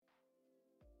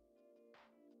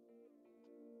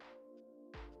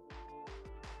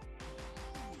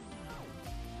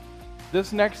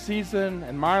this next season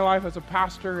in my life as a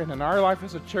pastor and in our life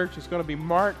as a church is going to be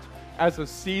marked as a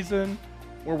season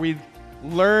where we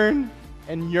learn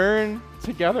and yearn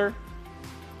together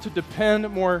to depend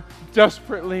more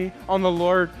desperately on the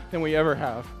Lord than we ever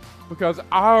have, because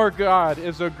our God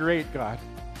is a great God.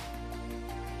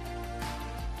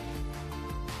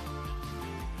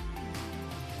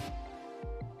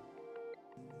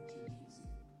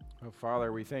 Oh,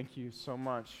 Father, we thank you so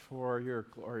much for your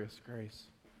glorious grace.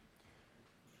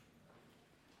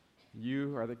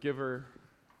 You are the giver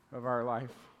of our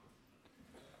life.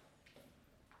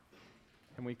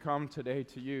 And we come today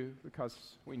to you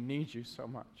because we need you so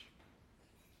much.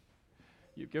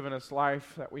 You've given us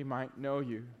life that we might know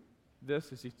you.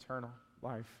 This is eternal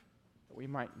life, that we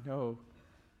might know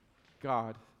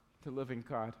God, the living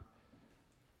God,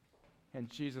 and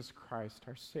Jesus Christ,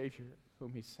 our Savior,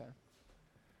 whom he sent.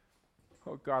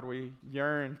 Oh God, we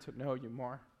yearn to know you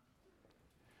more.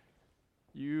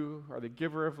 You are the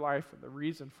giver of life and the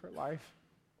reason for life.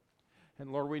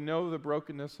 And Lord, we know the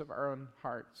brokenness of our own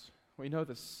hearts. We know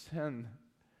the sin,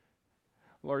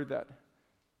 Lord, that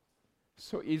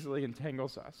so easily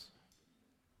entangles us.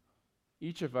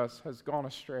 Each of us has gone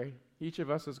astray. Each of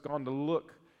us has gone to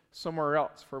look somewhere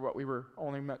else for what we were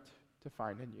only meant to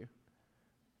find in you.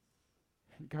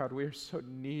 And God, we are so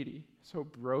needy, so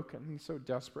broken, and so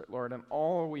desperate, Lord, and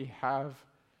all we have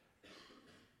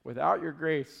without your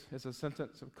grace is a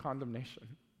sentence of condemnation.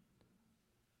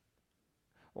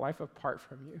 Life apart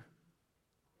from you.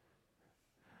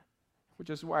 Which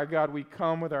is why, God, we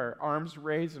come with our arms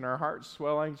raised and our hearts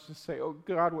swelling to say, oh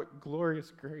God, what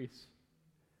glorious grace.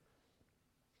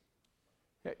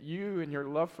 That you in your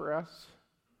love for us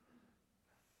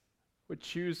would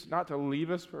choose not to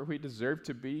leave us where we deserve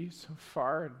to be, so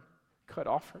far and cut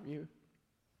off from you,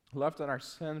 left in our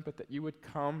sin, but that you would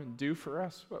come and do for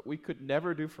us what we could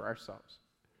never do for ourselves.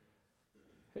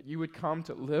 That you would come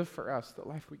to live for us the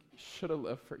life we should have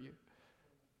lived for you,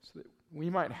 so that we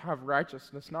might have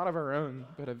righteousness, not of our own,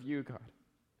 but of you, God.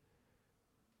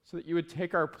 So that you would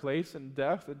take our place in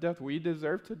death, the death we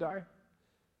deserve to die.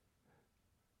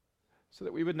 So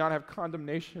that we would not have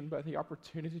condemnation, but the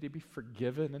opportunity to be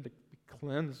forgiven and to be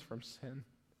cleansed from sin.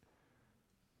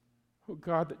 Oh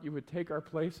God, that you would take our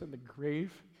place in the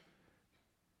grave,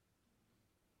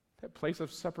 that place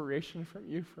of separation from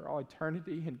you for all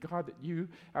eternity, and God, that you,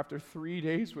 after 3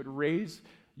 days, would raise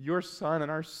your Son and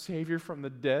our Savior from the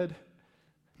dead,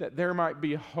 that there might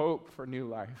be hope for new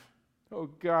life. Oh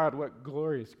God, what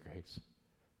glorious grace.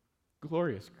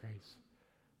 Glorious grace.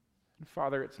 And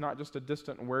Father, it's not just a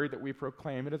distant word that we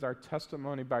proclaim. It is our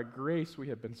testimony. By grace we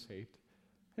have been saved.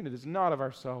 And it is not of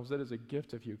ourselves. It is a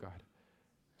gift of you, God.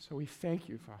 So we thank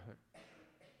you, Father.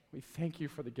 We thank you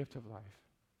for the gift of life.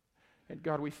 And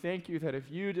God, we thank you that if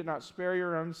you did not spare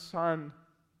your own Son,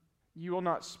 you will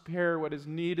not spare what is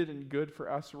needed and good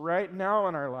for us right now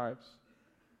in our lives.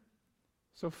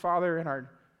 So, Father, in our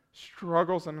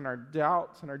struggles and in our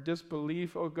doubts and our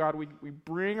disbelief, oh God, we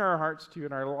bring our hearts to you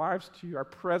and our lives to you, our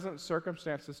present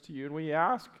circumstances to you, and we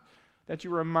ask that you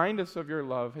remind us of your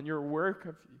love and your work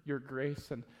of your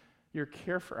grace and your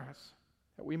care for us,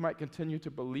 that we might continue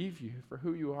to believe you for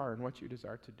who you are and what you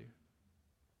desire to do.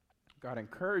 God,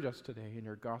 encourage us today in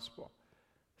your gospel.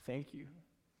 Thank you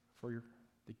for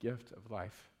the gift of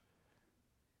life.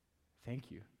 Thank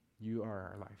you. You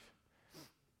are our life.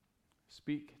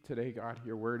 Speak today, God.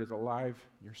 Your word is alive.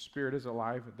 Your spirit is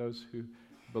alive with those who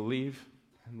believe.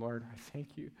 And Lord, I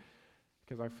thank you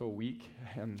because I feel weak,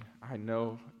 and I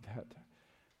know that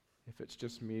if it's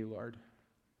just me, Lord,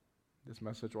 this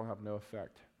message will have no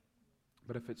effect.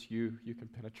 But if it's you, you can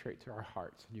penetrate to our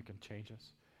hearts and you can change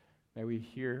us. May we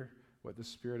hear what the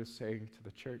Spirit is saying to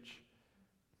the church,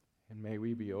 and may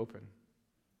we be open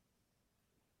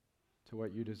to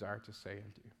what you desire to say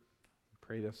and do.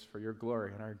 Pray this for your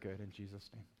glory and our good in Jesus'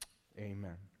 name.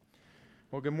 Amen.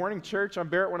 Well, good morning, church. I'm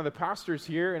Barrett, one of the pastors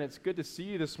here, and it's good to see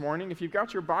you this morning. If you've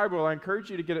got your Bible, I encourage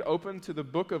you to get it open to the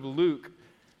book of Luke,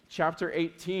 chapter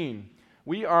 18.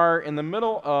 We are in the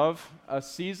middle of a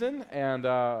season and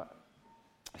a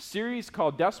series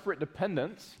called Desperate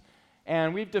Dependence,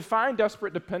 and we've defined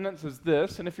desperate dependence as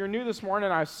this. And if you're new this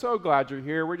morning, I'm so glad you're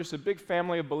here. We're just a big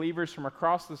family of believers from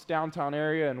across this downtown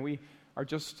area, and we are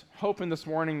just hoping this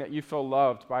morning that you feel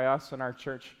loved by us and our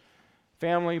church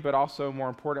family, but also, more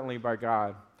importantly, by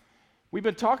God. We've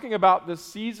been talking about this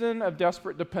season of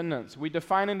desperate dependence. We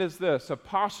define it as this: a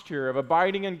posture of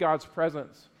abiding in God's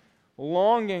presence,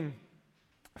 longing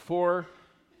for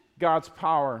God's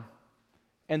power,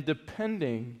 and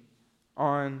depending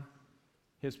on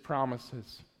his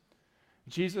promises.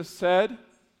 Jesus said,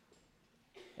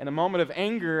 in a moment of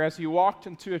anger, as he walked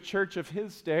into a church of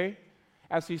his day,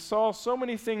 as he saw so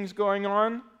many things going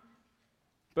on,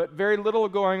 but very little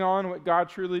going on what God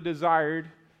truly desired,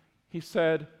 he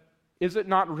said, "Is it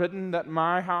not written that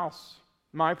my house,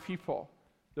 my people,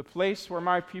 the place where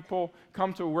my people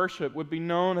come to worship, would be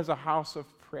known as a house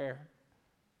of prayer?"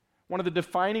 One of the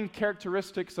defining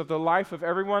characteristics of the life of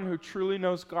everyone who truly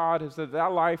knows God is that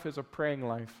that life is a praying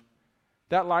life.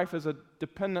 That life is a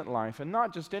dependent life, and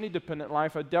not just any dependent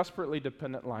life, a desperately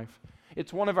dependent life.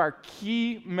 It's one of our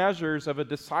key measures of a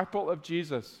disciple of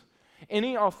Jesus.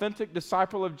 Any authentic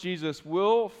disciple of Jesus you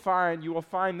will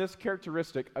find this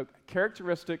characteristic, a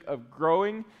characteristic of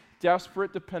growing,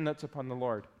 desperate dependence upon the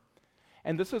Lord.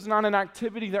 And this is not an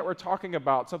activity that we're talking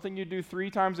about, something you do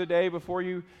 3 times a day before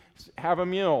you have a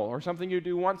meal, or something you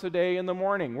do once a day in the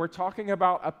morning. We're talking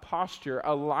about a posture,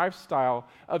 a lifestyle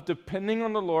of depending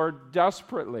on the Lord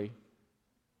desperately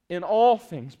in all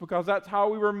things, because that's how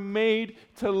we were made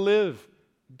to live,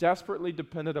 desperately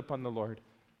dependent upon the Lord,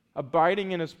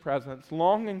 abiding in His presence,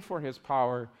 longing for His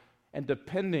power, and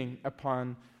depending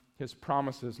upon His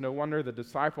promises. No wonder the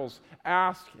disciples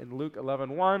asked in Luke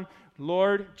 11:1,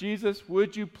 "Lord Jesus,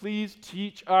 would you please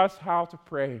teach us how to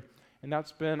pray?" And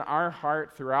that's been our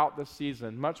heart throughout this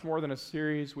season, much more than a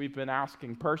series we've been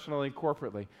asking personally,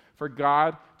 corporately, for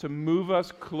God to move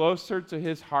us closer to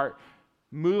His heart,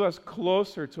 move us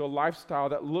closer to a lifestyle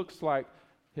that looks like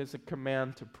His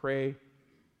command to pray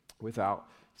without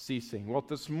ceasing. Well,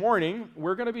 this morning,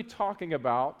 we're going to be talking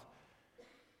about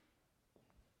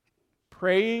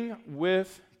praying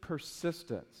with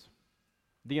persistence,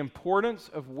 the importance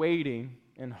of waiting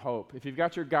in hope. If you've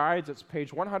got your guides, it's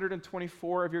page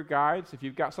 124 of your guides. If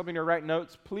you've got something to write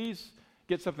notes, please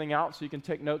get something out so you can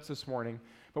take notes this morning.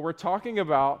 But we're talking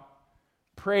about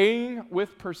praying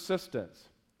with persistence,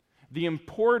 the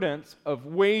importance of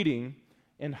waiting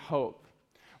in hope.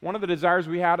 One of the desires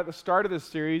we had at the start of this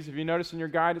series, if you notice in your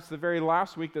guide, it's the very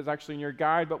last week that's actually in your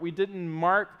guide, but we didn't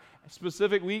mark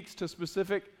specific weeks to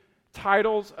specific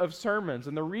titles of sermons.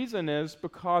 And the reason is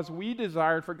because we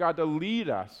desired for God to lead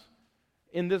us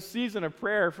in this season of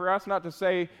prayer, for us not to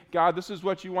say, "God, this is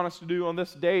what you want us to do on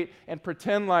this date," and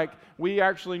pretend like we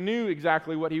actually knew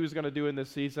exactly what He was going to do in this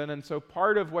season. And so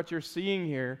part of what you're seeing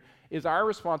here is our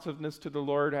responsiveness to the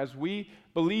Lord as we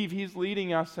believe He's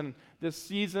leading us in this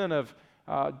season of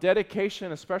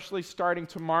dedication, especially starting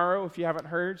tomorrow, if you haven't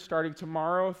heard, starting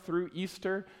tomorrow through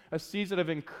Easter, a season of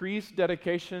increased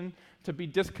dedication to be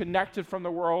disconnected from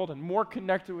the world and more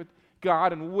connected with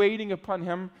God and waiting upon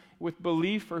Him with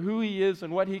belief for who He is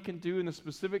and what He can do and the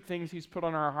specific things He's put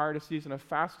on our heart, a season of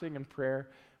fasting and prayer,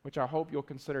 which I hope you'll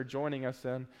consider joining us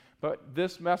in. But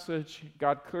this message,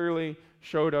 God clearly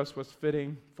showed us was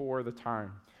fitting for the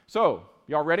time. So,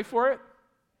 y'all ready for it?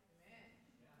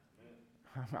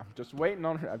 I'm just waiting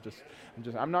on her.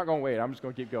 I'm not going to wait. I'm just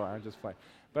going to keep going. I'm just playing.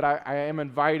 But I am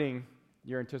inviting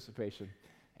your anticipation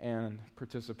and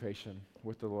participation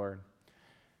with the Lord.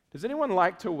 Does anyone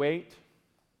like to wait?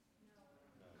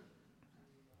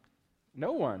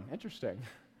 No one. Interesting.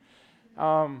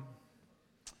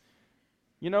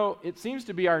 It seems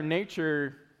to be our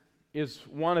nature is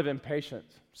one of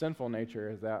impatience. Sinful nature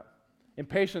is that.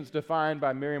 Impatience defined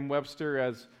by Merriam-Webster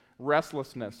as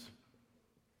restlessness,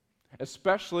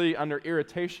 especially under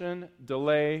irritation,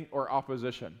 delay, or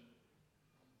opposition.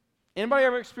 Anybody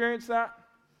ever experienced that?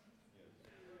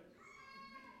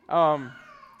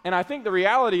 And I think the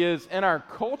reality is, in our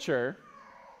culture,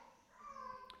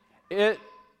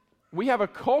 we have a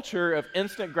culture of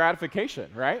instant gratification,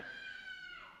 right?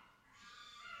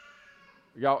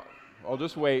 Y'all, I'll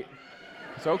just wait.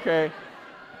 It's okay.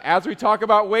 As we talk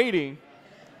about waiting,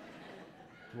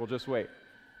 we'll just wait.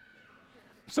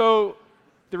 So,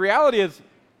 the reality is,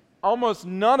 almost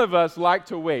none of us like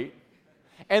to wait.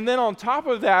 And then on top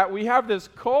of that, we have this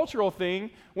cultural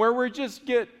thing where we just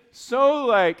get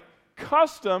so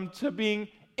accustomed to being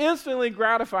instantly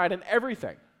gratified in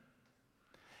everything.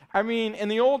 I mean, in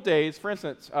the old days, for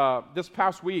instance, this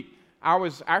past week, I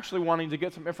was actually wanting to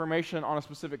get some information on a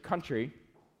specific country.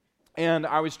 And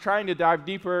I was trying to dive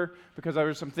deeper because there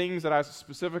were some things that I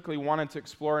specifically wanted to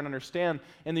explore and understand.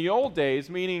 In the old days,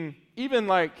 meaning even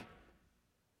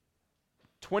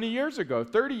 20 years ago,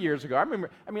 30 years ago,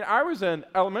 I was in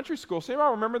elementary school, so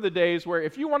I remember the days where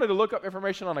if you wanted to look up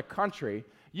information on a country,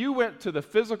 you went to the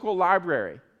physical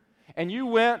library, and you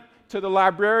went to the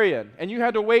librarian, and you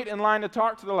had to wait in line to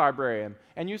talk to the librarian,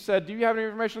 and you said, "Do you have any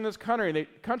information on this country?"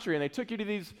 And they took you to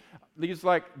these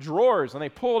drawers, and they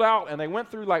pulled out, and they went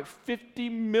through 50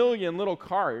 million little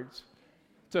cards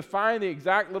to find the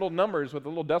exact little numbers with the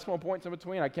little decimal points in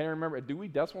between. I can't even remember. A Dewey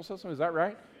Decimal System, is that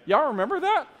right? Y'all remember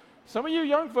that? Some of you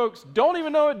young folks don't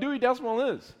even know what Dewey Decimal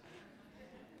is.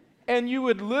 And you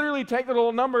would literally take the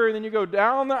little number, and then you go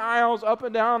down the aisles, up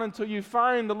and down, until you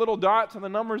find the little dots and the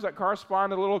numbers that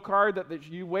correspond to the little card that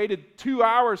you waited 2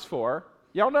 hours for.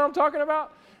 Y'all know what I'm talking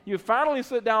about? You finally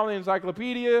sit down with the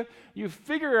encyclopedia, you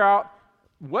figure out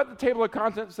what the table of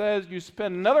contents says, you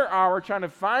spend another hour trying to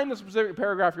find the specific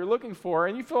paragraph you're looking for,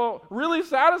 and you feel really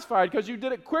satisfied because you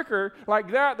did it quicker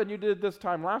like that than you did this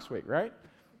time last week, right?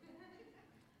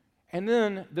 And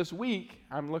then this week,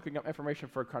 I'm looking up information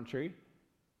for a country,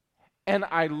 and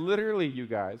I literally, you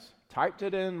guys, typed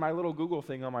it in my little Google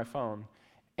thing on my phone,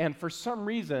 and for some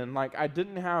reason, like I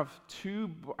had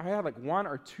like 1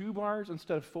 or 2 bars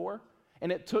instead of 4,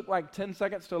 and it took like 10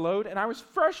 seconds to load, and I was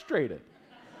frustrated.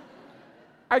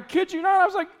 I kid you not, I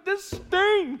was like, this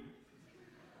thing,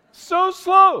 so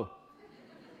slow.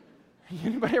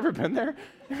 Anybody ever been there?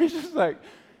 It's just like,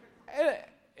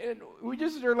 and we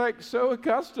just are like so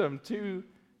accustomed to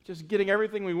just getting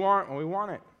everything we want when we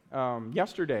want it.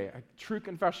 Yesterday, a true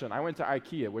confession, I went to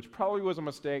IKEA, which probably was a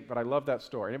mistake, but I love that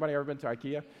store. Anybody ever been to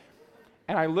IKEA?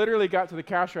 And I literally got to the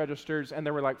cash registers, and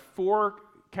there were like 4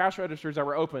 cash registers that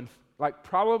were open, like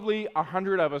probably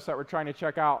 100 of us that were trying to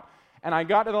check out. And I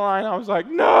got to the line, I was like,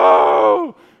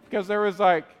 no! Because there was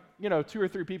like, 2 or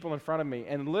 3 people in front of me.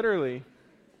 And literally,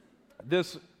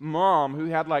 this mom who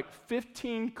had like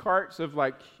 15 carts of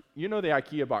like, the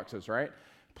IKEA boxes, right?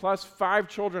 Plus 5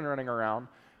 children running around,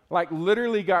 like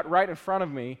literally got right in front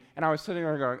of me. And I was sitting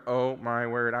there going, oh my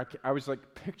word. I was like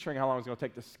picturing how long it was going to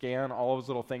take to scan all those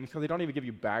little things, because they don't even give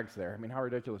you bags there. I mean, how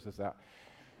ridiculous is that?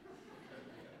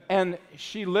 And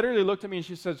she literally looked at me and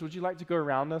she says, would you like to go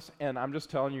around this? And I'm just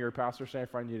telling you, your pastor standing in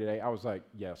front of you today. I was like,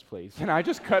 yes, please. And I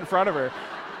just cut in front of her.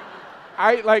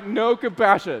 No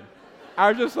compassion. I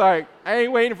was just like, I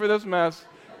ain't waiting for this mess.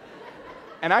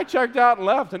 And I checked out and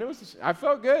left, and I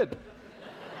felt good.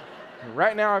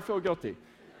 Right now, I feel guilty.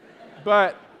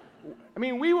 But, I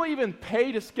mean, we will even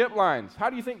pay to skip lines. How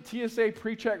do you think TSA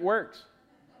PreCheck works?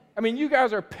 I mean, you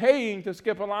guys are paying to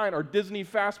skip a line, or Disney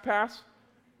Fast Pass.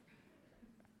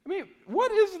 I mean,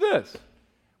 what is this?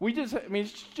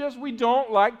 It's just we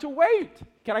don't like to wait.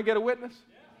 Can I get a witness?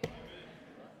 Yeah.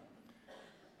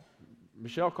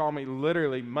 Michelle called me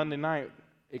literally Monday night,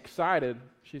 excited.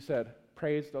 She said,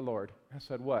 praise the Lord. I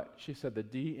said, what? She said, the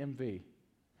DMV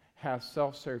has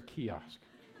self-serve kiosk.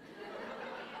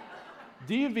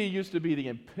 DMV used to be the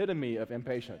epitome of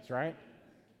impatience, right?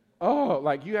 Oh,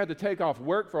 like you had to take off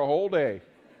work for a whole day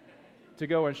to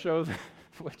go and show them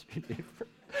what you did.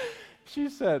 She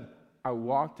said, I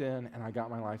walked in and I got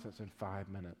my license in 5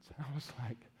 minutes. I was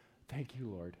like, thank you,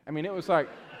 Lord. I mean, it was like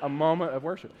a moment of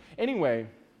worship. Anyway,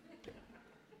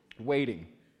 waiting.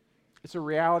 It's a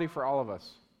reality for all of us.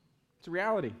 It's a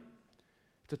reality.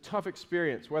 It's a tough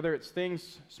experience, whether it's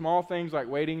small things like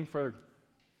waiting for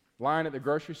line at the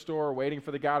grocery store, waiting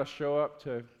for the guy to show up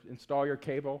to install your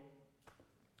cable,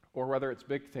 or whether it's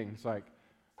big things like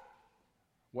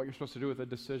what you're supposed to do with a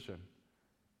decision,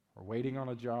 or waiting on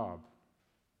a job,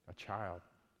 a child.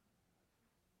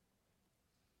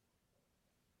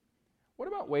 What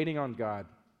about waiting on God?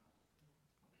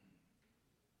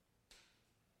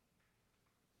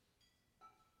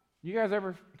 You guys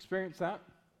ever experienced that?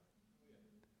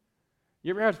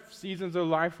 You ever had seasons of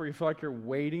life where you feel like you're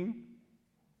waiting?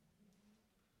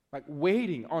 Like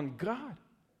waiting on God.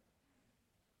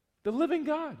 The living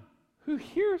God who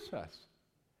hears us,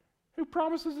 who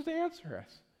promises to answer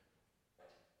us.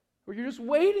 Where you're just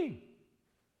waiting.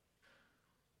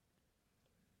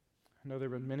 I know there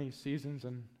have been many seasons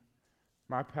in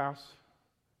my past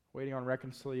waiting on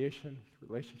reconciliation,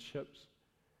 relationships,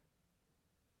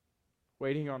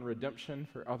 waiting on redemption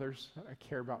for others that I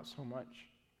care about so much,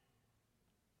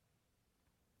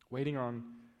 waiting on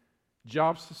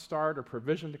jobs to start or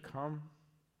provision to come,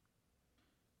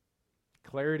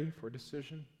 clarity for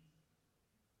decision.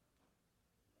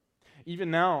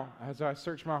 Even now, as I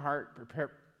search my heart,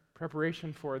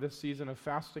 preparation for this season of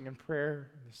fasting and prayer,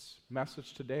 this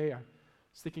message today, I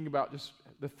was thinking about just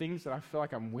the things that I feel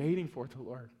like I'm waiting for the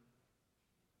Lord.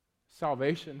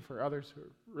 Salvation for others who are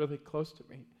really close to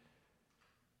me.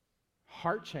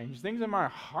 Heart change, things in my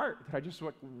heart that I just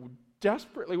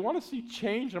desperately want to see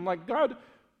change. I'm like, God,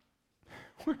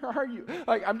 where are you?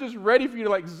 Like, I'm just ready for you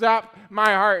to zap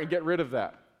my heart and get rid of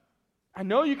that. I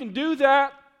know you can do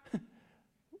that.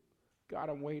 God,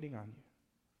 I'm waiting on you.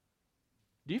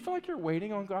 Do you feel like you're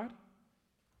waiting on God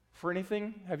for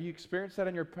anything? Have you experienced that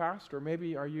in your past, or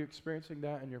maybe are you experiencing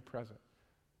that in your present?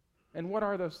 And what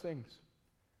are those things?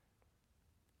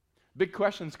 Big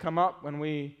questions come up when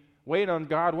we wait on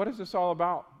God. What is this all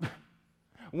about?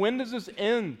 When does this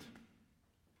end?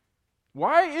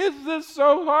 Why is this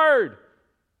so hard?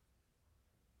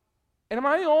 And am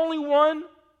I the only one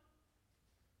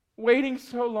Waiting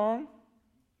so long?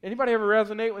 Anybody ever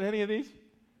resonate with any of these?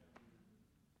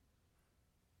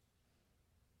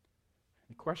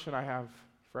 The question I have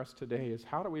for us today is,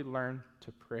 how do we learn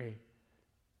to pray?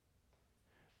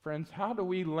 Friends, how do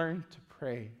we learn to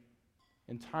pray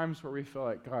in times where we feel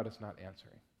like God is not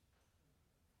answering?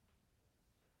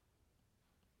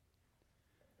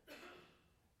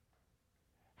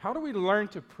 How do we learn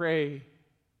to pray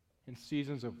in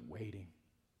seasons of waiting?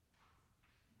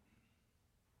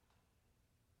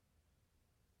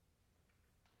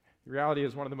 The reality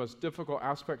is one of the most difficult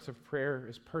aspects of prayer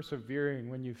is persevering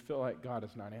when you feel like God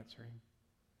is not answering.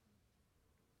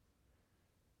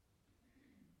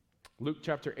 Luke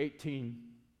chapter 18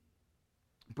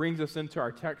 brings us into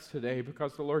our text today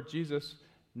because the Lord Jesus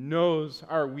knows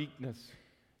our weakness.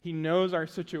 He knows our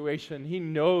situation. He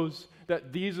knows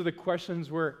that these are the questions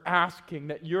we're asking,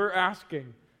 that you're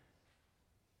asking.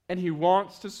 And He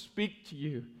wants to speak to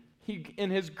you. He, in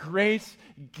His grace,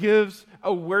 gives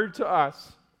a word to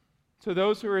us, to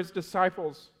those who are His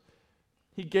disciples.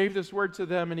 He gave this word to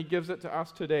them, and He gives it to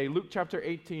us today. Luke chapter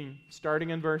 18, starting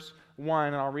in verse 1,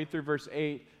 and I'll read through verse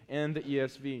 8 in the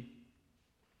ESV.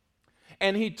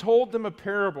 And He told them a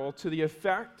parable to the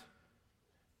effect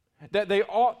that they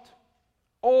ought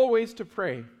always to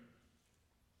pray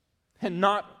and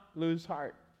not lose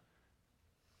heart.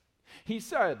 He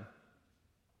said,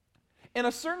 in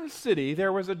a certain city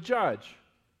there was a judge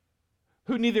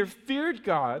who neither feared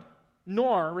God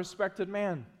nor respected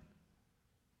man.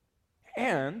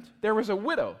 And there was a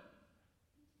widow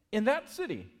in that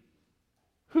city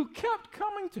who kept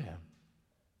coming to him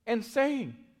and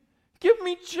saying, "Give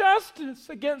me justice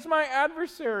against my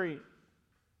adversary."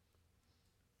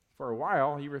 For a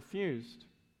while he refused.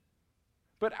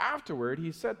 But afterward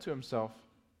he said to himself,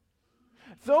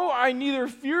 "Though I neither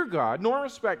fear God nor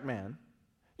respect man,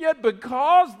 yet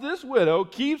because this widow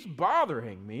keeps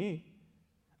bothering me,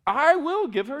 I will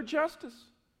give her justice,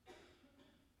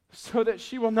 so that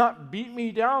she will not beat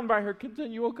me down by her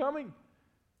continual coming."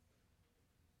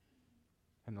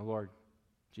 And the Lord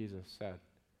Jesus said,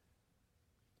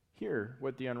 "Hear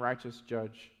what the unrighteous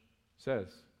judge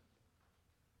says.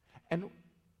 And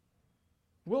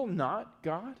will not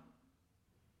God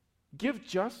give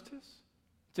justice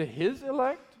to His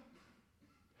elect,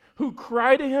 who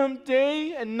cry to Him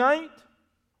day and night?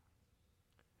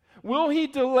 Will He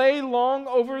delay long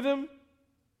over them?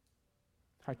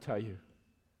 I tell you,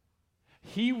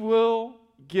 He will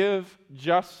give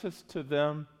justice to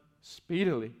them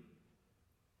speedily.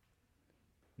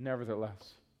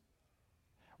 Nevertheless,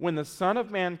 when the Son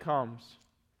of Man comes,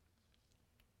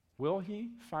 will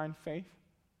He find faith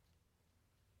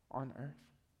on earth?"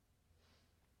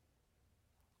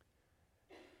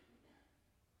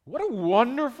 What a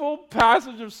wonderful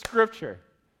passage of Scripture.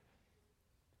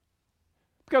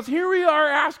 Because here we are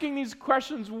asking these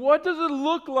questions. What does it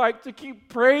look like to keep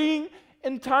praying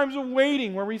in times of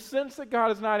waiting where we sense that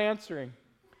God is not answering?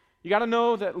 You got to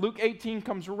know that Luke 18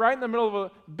 comes right in the middle of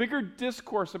a bigger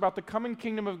discourse about the coming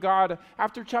kingdom of God.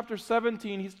 After chapter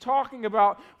 17, he's talking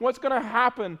about what's going to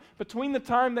happen between the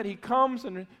time that He comes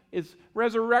and is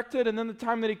resurrected and then the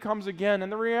time that He comes again.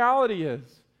 And the reality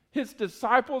is, His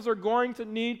disciples are going to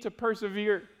need to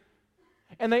persevere.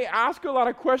 And they ask a lot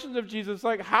of questions of Jesus,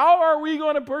 like, how are we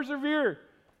going to persevere?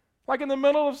 Like in the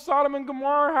middle of Sodom and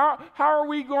Gomorrah, how are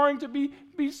we going to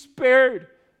be spared?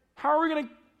 How are we going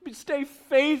to stay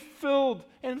faith-filled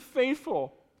and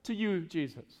faithful to you,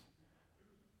 Jesus?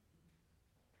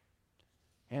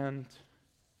 And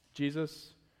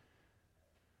Jesus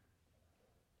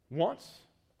wants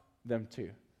them to.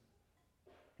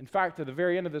 In fact, at the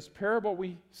very end of this parable,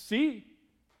 we see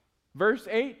verse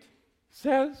 8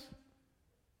 says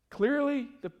clearly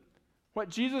what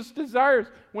Jesus desires.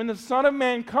 When the Son of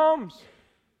Man comes,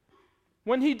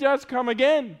 when He does come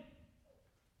again,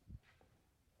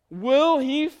 will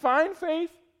He find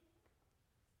faith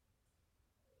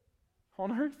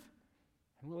on earth?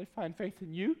 And will He find faith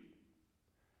in you?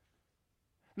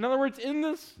 In other words, in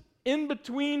this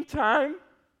in-between time,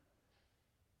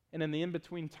 and in the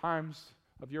in-between times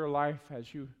of your life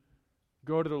as you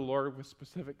go to the Lord with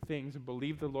specific things and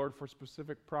believe the Lord for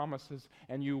specific promises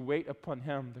and you wait upon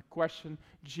Him, the question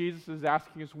Jesus is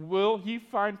asking is, will He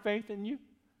find faith in you?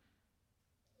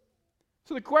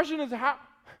 So the question is, how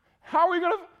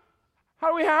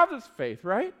do we have this faith,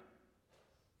 right?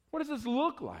 What does this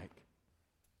look like?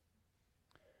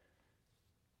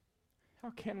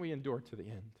 How can we endure to the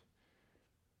end?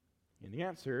 And the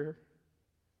answer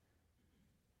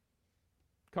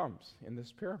comes in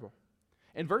this parable.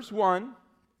 In verse 1,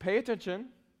 pay attention.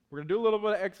 We're going to do a little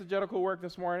bit of exegetical work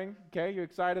this morning. Okay, you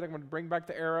excited? I'm going to bring back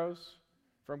the arrows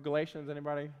from Galatians.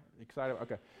 Anybody excited?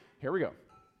 Okay. Here we go.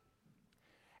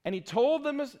 And he told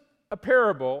them a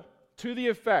parable to the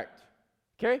effect.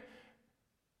 Okay?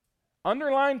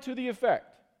 Underline to the effect.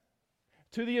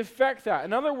 To the effect that.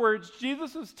 In other words,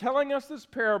 Jesus is telling us this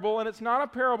parable, and it's not a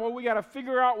parable. We got to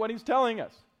figure out what he's telling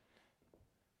us.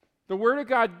 The Word of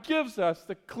God gives us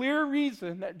the clear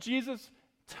reason that Jesus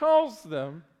tells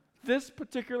them this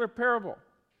particular parable.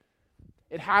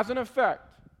 It has an effect.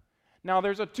 Now,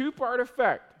 there's a two-part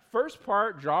effect. First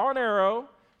part, draw an arrow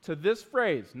to this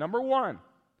phrase, number 1.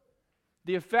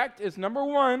 The effect is, number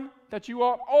 1, that you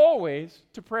ought always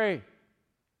to pray.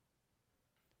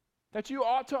 That you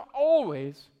ought to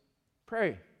always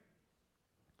pray.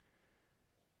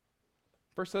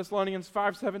 1 Thessalonians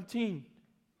 5:17.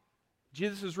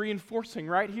 Jesus is reinforcing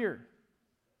right here.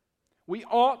 We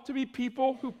ought to be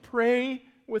people who pray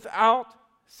without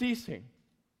ceasing.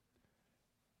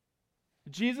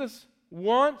 Jesus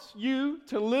wants you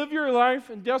to live your life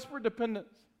in desperate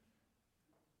dependence,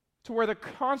 to where the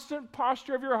constant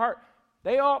posture of your heart,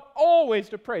 they ought always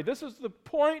to pray. This is the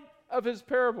point of his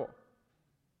parable.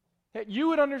 That you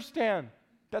would understand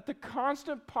that the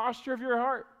constant posture of your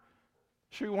heart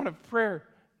should be one of prayer,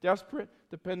 desperate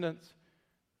dependence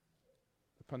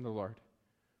upon the Lord.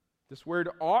 This word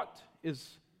ought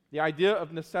is the idea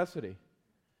of necessity.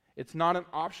 It's not an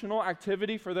optional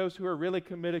activity for those who are really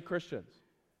committed Christians.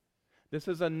 This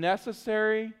is a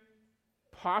necessary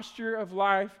posture of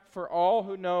life for all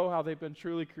who know how they've been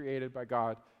truly created by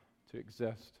God to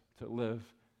exist, to live,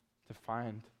 to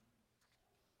find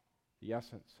the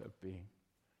essence of being.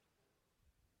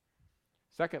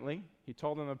 Secondly, he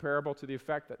told them a parable to the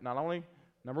effect that not only,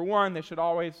 number 1, they should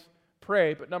always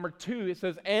pray, but number 2, it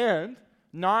says, and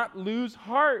not lose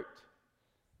heart.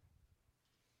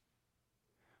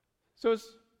 So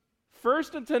his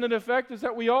first intended effect is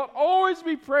that we ought always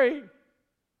be praying,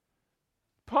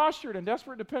 postured in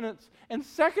desperate dependence. And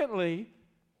secondly,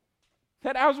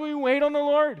 that as we wait on the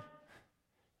Lord,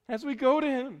 as we go to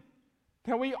him,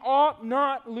 that we ought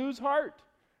not lose heart,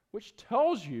 which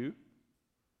tells you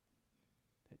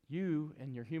that you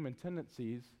and your human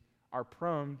tendencies are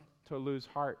prone to lose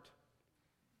heart.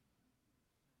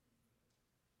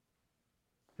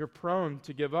 You're prone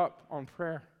to give up on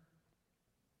prayer.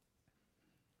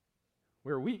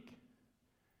 We're weak.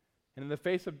 And in the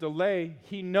face of delay,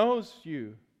 he knows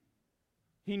you.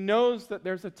 He knows that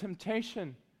there's a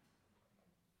temptation.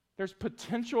 There's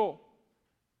potential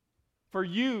for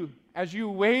you as you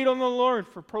wait on the Lord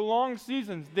for prolonged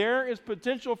seasons. There is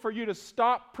potential for you to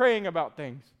stop praying about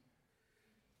things.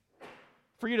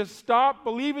 For you to stop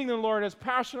believing the Lord as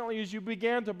passionately as you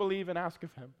began to believe and ask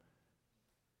of him.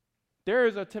 There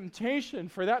is a temptation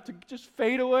for that to just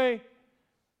fade away.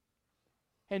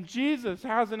 And Jesus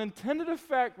has an intended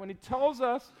effect when he tells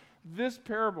us this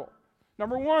parable.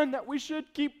 Number 1, that we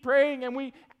should keep praying,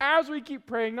 and as we keep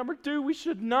praying, number 2, we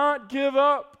should not give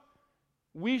up.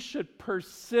 We should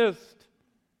persist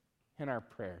in our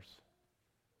prayers.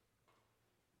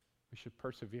 We should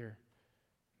persevere.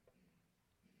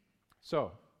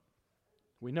 So,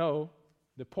 we know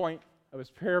the point of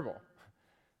his parable.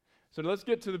 So let's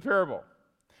get to the parable.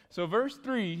 So verse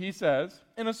 3, he says,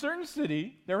 in a certain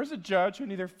city, there was a judge who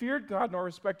neither feared God nor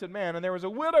respected man, and there was a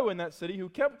widow in that city who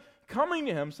kept coming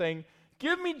to him, saying,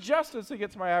 give me justice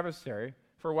against my adversary.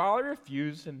 For a while I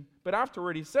refused, but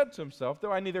afterward he said to himself,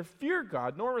 though I neither fear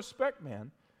God nor respect man,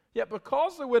 yet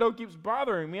because the widow keeps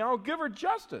bothering me, I'll give her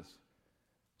justice,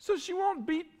 so she won't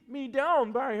beat me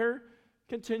down by her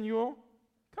continual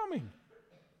coming.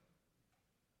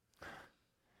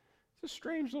 It's a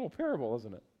strange little parable,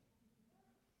 isn't it?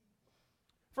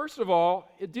 First of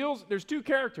all, there's 2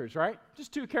 characters, right?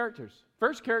 Just 2 characters.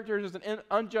 First character is an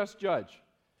unjust judge.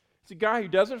 It's a guy who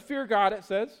doesn't fear God, it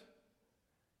says.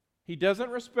 He doesn't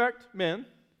respect men.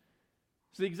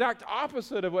 It's the exact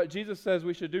opposite of what Jesus says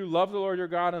we should do. Love the Lord your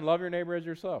God and love your neighbor as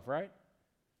yourself, right?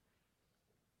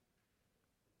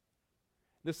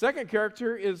 The second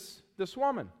character is this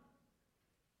woman.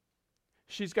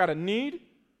 She's got a need.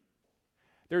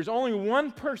 There's only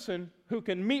one person who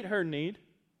can meet her need,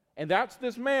 and that's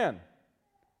this man.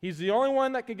 He's the only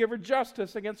one that can give her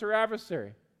justice against her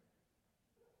adversary.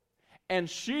 And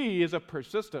she is a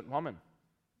persistent woman.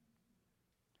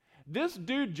 This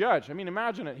dude judge,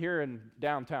 imagine it here in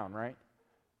downtown, right?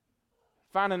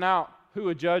 Finding out who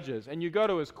a judge is, and you go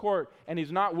to his court, and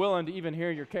he's not willing to even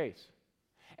hear your case.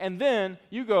 And then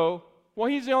you go, well,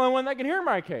 he's the only one that can hear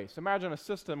my case. Imagine a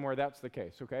system where that's the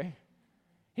case, okay?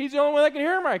 He's the only one that can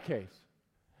hear my case.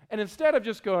 And instead of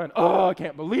just going, oh, I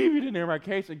can't believe you didn't hear my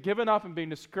case, and giving up and being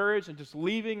discouraged and just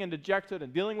leaving and dejected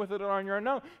and dealing with it on your own,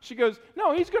 no. She goes,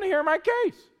 no, he's going to hear my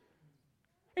case.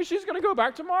 And she's going to go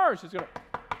back tomorrow. She's going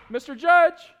to, Mr.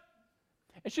 Judge,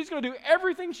 And she's going to do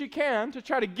everything she can to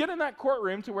try to get in that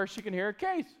courtroom to where she can hear a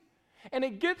case. And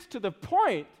it gets to the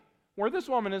point where this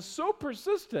woman is so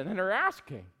persistent in her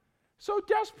asking, so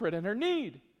desperate in her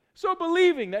need, so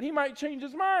believing that he might change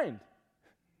his mind,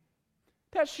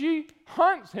 that she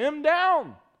hunts him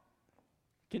down.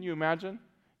 Can you imagine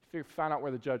if you find out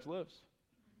where the judge lives?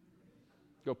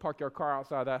 Go park your car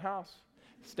outside that house,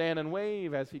 stand and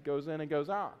wave as he goes in and goes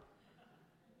out.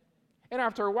 And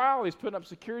after a while, he's putting up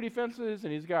security fences,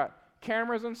 and he's got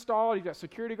cameras installed. He's got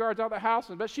security guards out the house,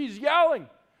 but she's yelling,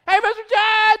 "Hey, Mr.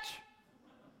 Judge!"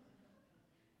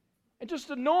 and just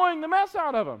annoying the mess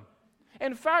out of him.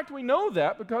 In fact, we know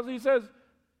that because he says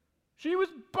she was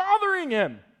bothering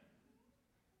him.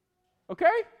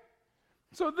 Okay?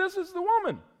 So this is the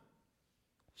woman.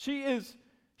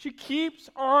 She keeps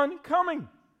on coming.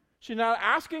 She's not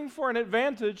asking for an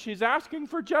advantage, she's asking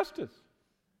for justice.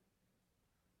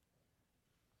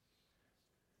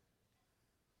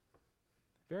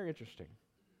 Very interesting.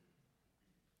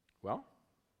 Well,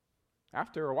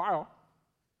 after a while,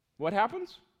 what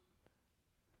happens?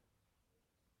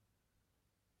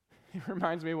 It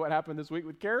reminds me of what happened this week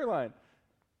with Caroline.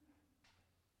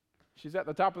 She's at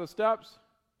the top of the steps.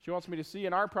 She wants me to see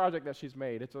an art project that she's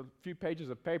made. It's a few pages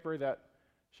of paper that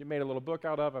she made a little book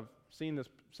out of. I've seen this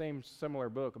similar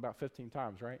book about 15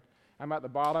 times, right? I'm at the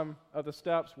bottom of the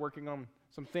steps working on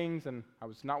some things, and I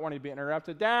was not wanting to be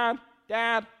interrupted. Dad,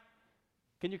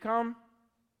 can you come?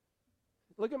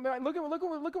 Look at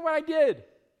what I did.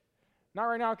 Not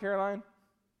right now, Caroline.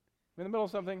 I'm in the middle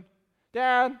of something.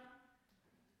 Dad.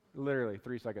 Literally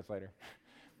 3 seconds later.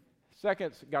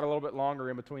 Seconds got a little bit longer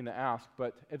in between the ask,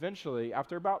 but eventually,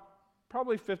 after about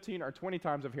probably 15 or 20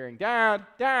 times of hearing, Dad,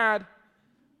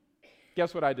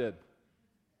 guess what I did?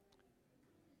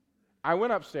 I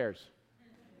went upstairs.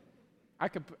 I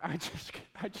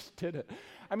just did it.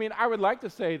 I mean, I would like to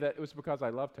say that it was because I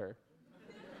loved her.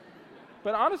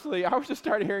 But honestly, I was just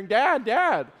started hearing, Dad.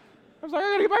 I was like,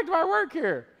 I gotta get back to my work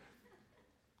here.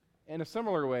 In a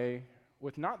similar way,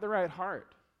 with not the right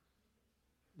heart,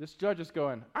 this judge is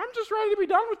going, I'm just ready to be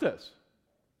done with this.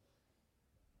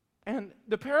 And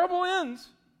the parable ends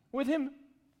with him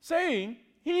saying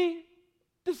he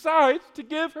decides to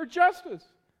give her justice,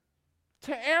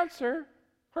 to answer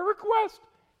her request,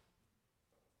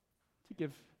 to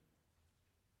give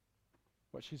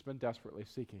what she's been desperately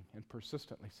seeking and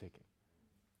persistently seeking.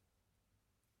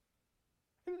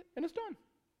 And it's done.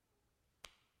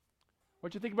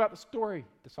 What do you think about the story,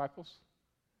 disciples?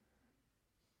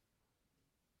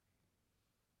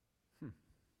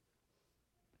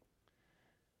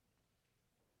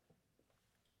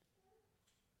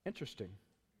 Interesting.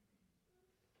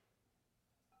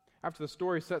 After the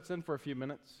story sets in for a few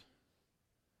minutes,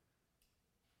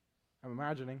 I'm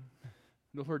imagining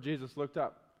the Lord Jesus looked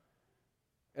up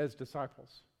as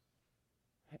disciples.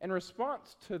 In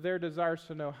response to their desires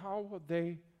to know how will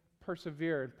they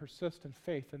persevere and persist in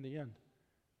faith in the end.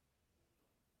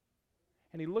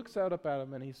 And he looks out up at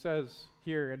them and he says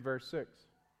here in verse 6,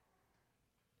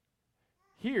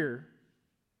 hear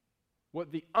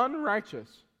what the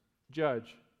unrighteous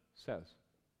judge says.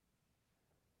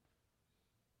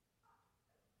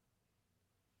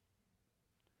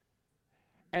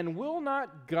 And will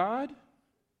not God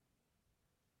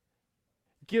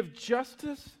give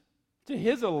justice to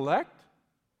his elect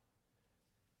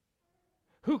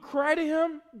who cry to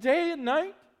him day and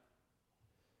night?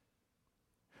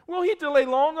 Will he delay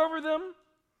long over them?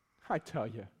 I tell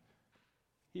you,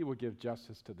 he will give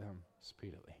justice to them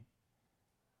speedily.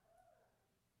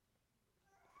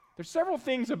 There's several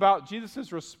things about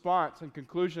Jesus' response and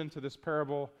conclusion to this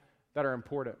parable that are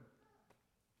important.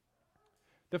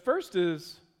 The first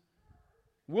is,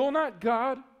 will not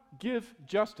God give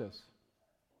justice?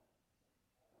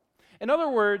 In other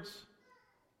words,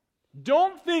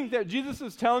 don't think that Jesus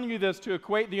is telling you this to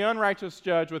equate the unrighteous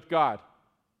judge with God.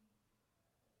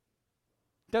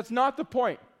 That's not the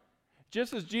point.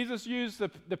 Just as Jesus used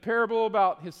the parable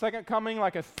about his second coming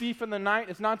like a thief in the night,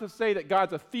 it's not to say that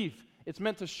God's a thief. It's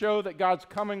meant to show that God's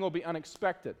coming will be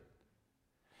unexpected.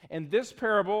 In this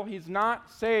parable, he's not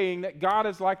saying that God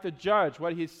is like the judge.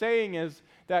 What he's saying is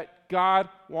that God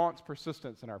wants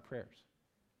persistence in our prayers.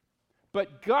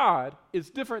 But God is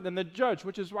different than the judge,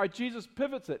 which is why Jesus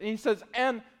pivots it. And he says,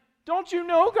 and don't you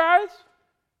know, guys,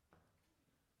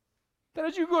 that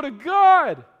as you go to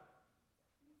God,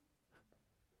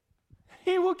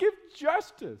 he will give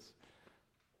justice.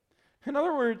 In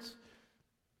other words,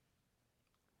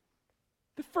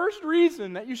 the first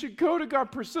reason that you should go to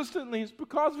God persistently is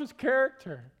because of his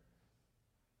character.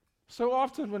 So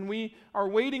often when we are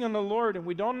waiting on the Lord and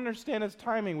we don't understand His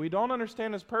timing, we don't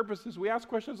understand His purposes, we ask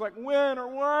questions like when or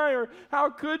why or how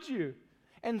could you?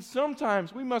 And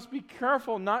sometimes we must be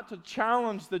careful not to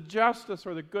challenge the justice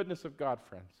or the goodness of God,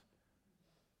 friends.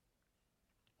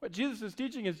 What Jesus is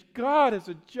teaching is God is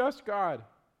a just God.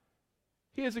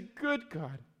 He is a good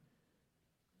God.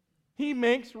 He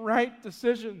makes right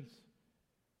decisions.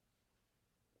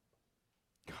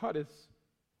 God is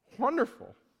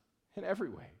wonderful in every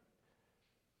way.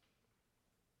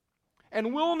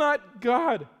 And will not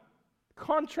God,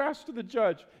 contrast to the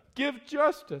judge, give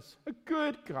justice, a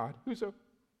good God who's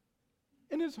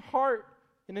in His heart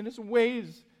and in His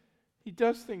ways, He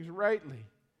does things rightly,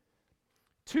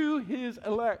 to His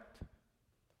elect.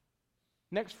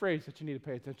 Next phrase that you need to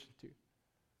pay attention to.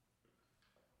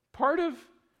 Part of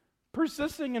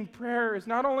persisting in prayer is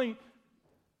not only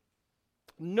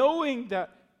knowing that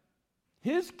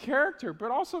His character,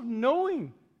 but also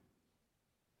knowing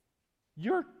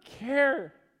your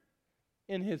care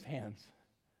in His hands.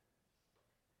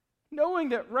 Knowing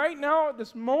that right now at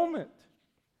this moment,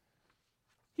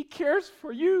 He cares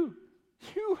for you.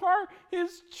 You are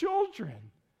His children.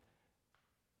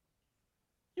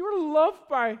 You are loved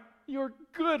by your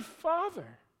good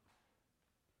Father.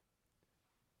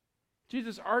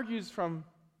 Jesus argues from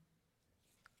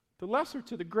the lesser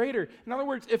to the greater. In other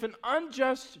words, if an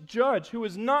unjust judge who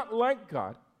is not like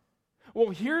God will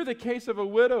hear the case of a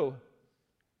widow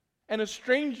and a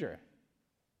stranger,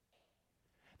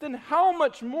 then how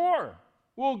much more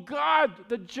will God,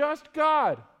 the just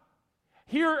God,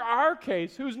 hear our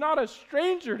case, who's not a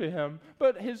stranger to Him,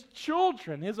 but His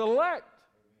children, His elect?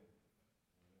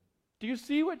 Do you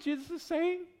see what Jesus is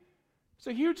saying? It's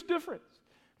a huge difference.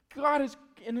 God has,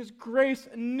 in His grace,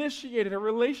 initiated a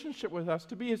relationship with us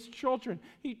to be His children.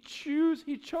 He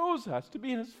chose us to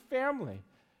be in His family.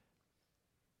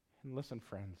 And listen,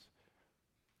 friends,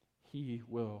 He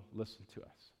will listen to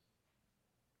us.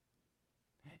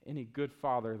 Any good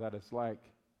father that is like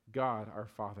God, our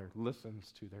Father,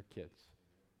 listens to their kids,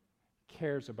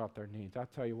 cares about their needs. I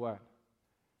tell you what,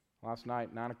 last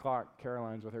night, 9 o'clock,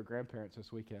 Caroline's with her grandparents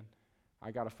this weekend. I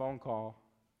got a phone call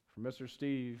from Mr.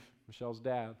 Steve, Michelle's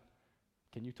dad.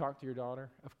 Can you talk to your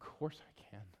daughter? Of course I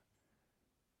can.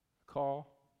 Call.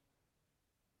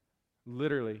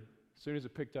 Literally, as soon as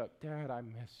it picked up, Dad, I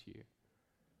miss you.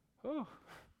 Oh.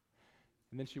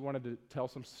 And then she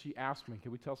asked me,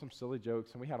 can we tell some silly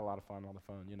jokes? And we had a lot of fun on the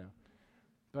phone,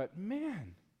 But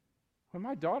man, when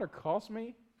my daughter calls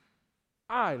me,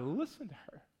 I listen to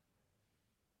her.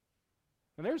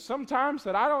 And there's some times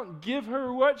that I don't give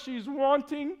her what she's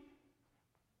wanting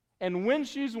and when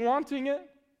she's wanting it.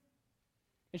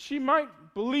 And she might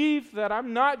believe that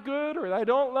I'm not good or that I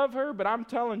don't love her, but I'm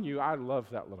telling you, I love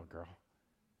that little girl.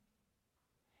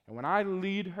 And when I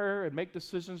lead her and make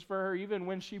decisions for her, even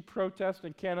when she protests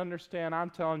and can't understand, I'm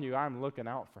telling you, I'm looking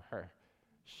out for her.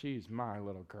 She's my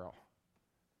little girl.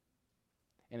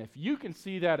 And if you can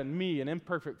see that in me, an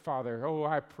imperfect father,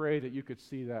 I pray that you could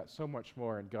see that so much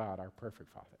more in God, our perfect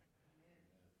Father.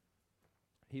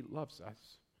 He loves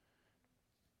us.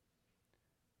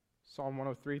 Psalm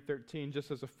 103:13,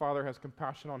 just as a father has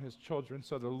compassion on his children,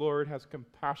 so the Lord has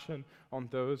compassion on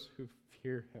those who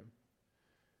fear Him.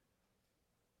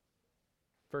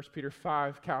 1 Peter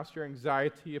 5, cast your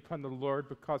anxiety upon the Lord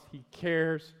because He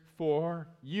cares for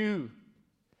you.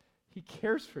 He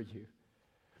cares for you.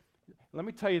 Let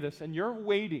me tell you this, and you're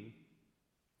waiting.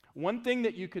 One thing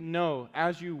that you can know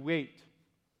as you wait,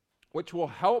 which will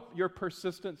help your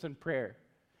persistence in prayer,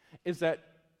 is that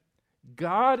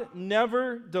God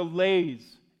never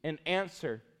delays an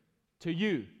answer to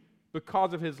you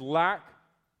because of His lack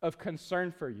of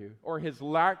concern for you, or His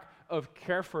lack of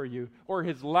care for you, or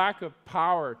His lack of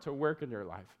power to work in your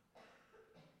life.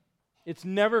 It's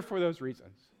never for those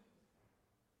reasons.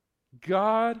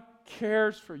 God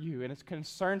cares for you and is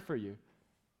concerned for you.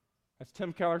 As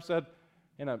Tim Keller said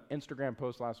in an Instagram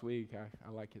post last week, I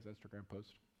like his Instagram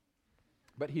post,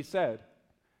 but he said,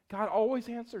 God always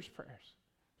answers prayers.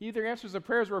 He either answers the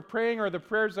prayers we're praying or the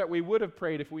prayers that we would have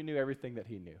prayed if we knew everything that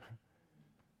He knew.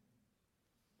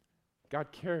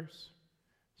 God cares.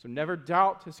 So never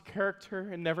doubt His character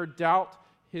and never doubt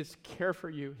His care for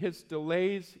you. His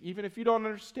delays, even if you don't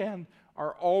understand,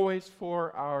 are always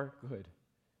for our good.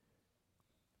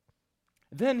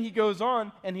 Then he goes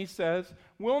on and he says,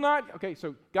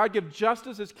 so God give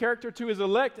justice, His character to His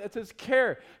elect, it's His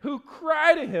care, who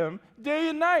cry to Him day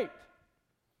and night.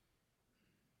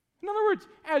 In other words,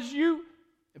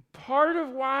 part of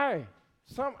why,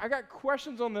 I got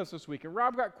questions on this week, and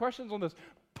Rob got questions on this.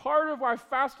 Part of why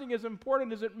fasting is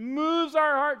important is it moves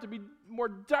our heart to be more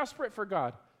desperate for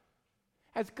God.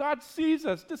 As God sees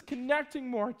us disconnecting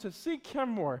more to seek Him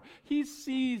more, He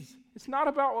sees. It's not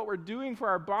about what we're doing for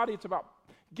our body. It's about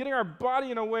getting our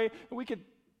body in a way that we could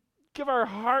give our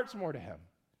hearts more to Him.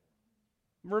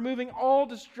 Removing all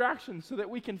distractions so that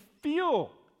we can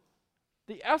feel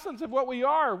the essence of what we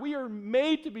are. We are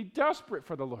made to be desperate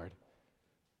for the Lord.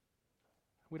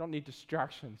 We don't need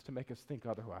distractions to make us think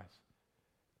otherwise.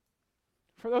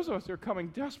 For those of us who are coming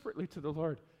desperately to the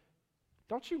Lord,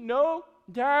 don't you know,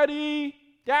 Daddy,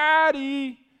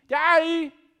 Daddy, Daddy?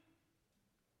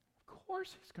 Of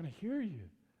course He's going to hear you.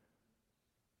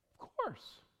 Of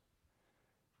course.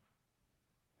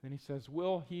 Then He says,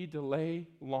 will He delay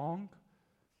long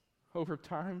over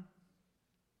time?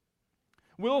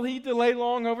 Will He delay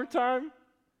long over time?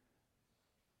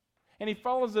 And He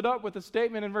follows it up with a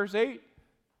statement in verse 8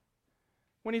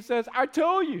 when He says, I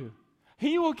tell you,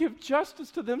 He will give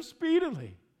justice to them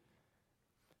speedily.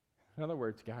 In other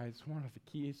words, guys, one of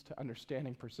the keys to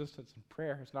understanding persistence in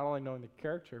prayer is not only knowing the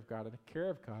character of God and the care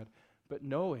of God, but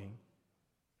knowing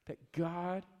that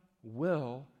God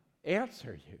will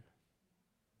answer you.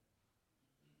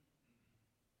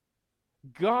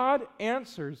 God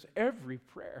answers every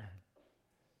prayer.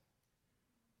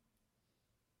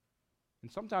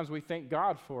 And sometimes we thank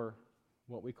God for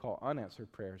what we call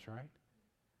unanswered prayers, right?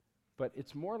 But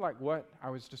it's more like what I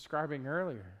was describing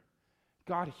earlier.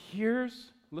 God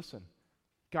hears, listen,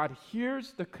 God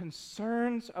hears the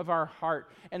concerns of our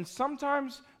heart. And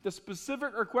sometimes the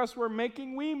specific requests we're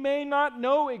making, we may not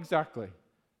know exactly.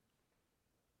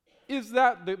 Is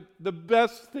that the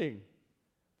best thing?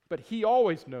 But He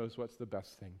always knows what's the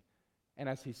best thing. And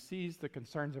as He sees the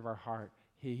concerns of our heart,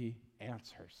 He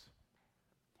answers.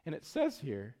 And it says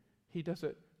here, He does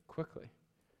it quickly.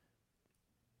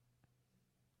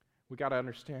 We got to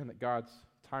understand that God's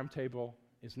timetable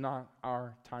is not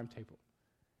our timetable.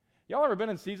 Y'all ever been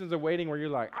in seasons of waiting where you're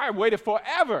like, I waited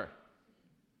forever,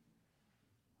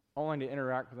 only to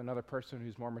interact with another person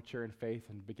who's more mature in faith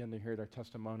and begin to hear their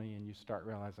testimony, and you start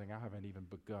realizing, I haven't even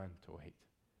begun to wait.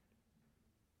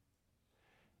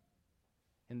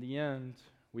 In the end,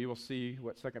 we will see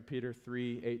what 2 Peter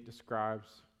 3:8 describes.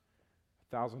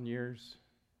 1,000 years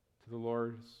to the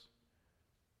Lord,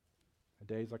 a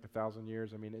day is like 1,000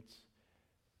 years. I mean, it's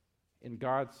in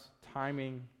God's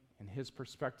timing and His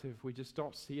perspective, we just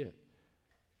don't see it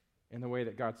in the way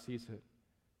that God sees it.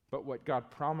 But what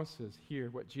God promises here,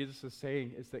 what Jesus is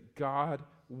saying, is that God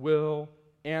will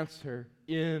answer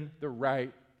in the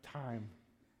right time.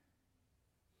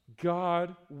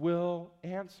 God will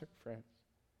answer, friends.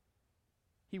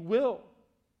 He will.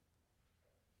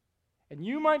 And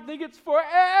you might think it's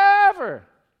forever.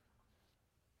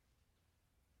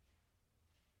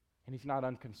 And He's not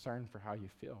unconcerned for how you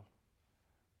feel.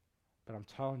 But I'm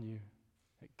telling you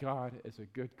that God is a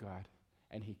good God,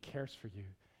 and He cares for you,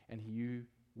 and you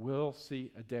will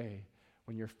see a day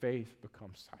when your faith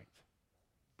becomes sight.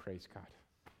 Praise God.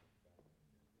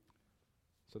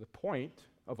 So the point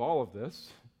of all of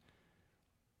this,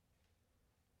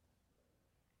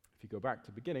 if you go back to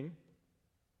the beginning,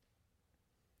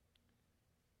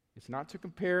 it's not to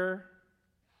compare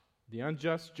the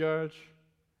unjust judge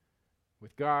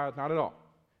with God, not at all.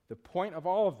 The point of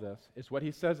all of this is what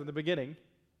He says in the beginning.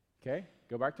 Okay,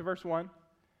 go back to verse 1.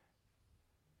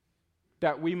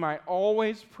 That we might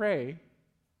always pray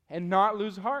and not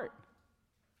lose heart.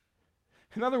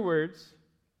 In other words,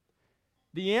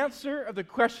 the answer of the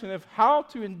question of how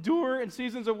to endure in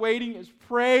seasons of waiting is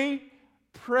pray,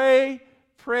 pray,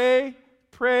 pray,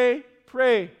 pray,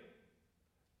 pray.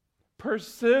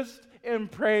 Persist in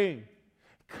praying.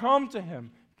 Come to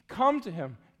Him, come to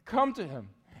Him, come to Him.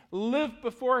 Live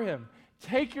before Him.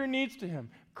 Take your needs to Him.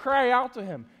 Cry out to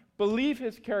Him. Believe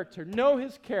His character. Know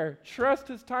His care. Trust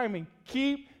His timing.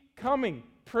 Keep coming.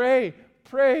 Pray,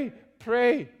 pray,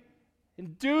 pray.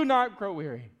 And do not grow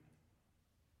weary.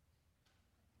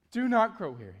 Do not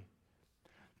grow weary.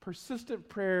 Persistent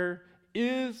prayer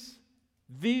is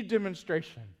the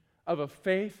demonstration of a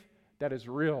faith that is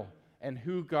real and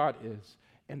who God is,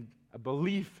 and a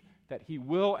belief that He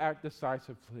will act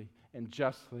decisively and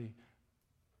justly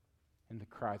in the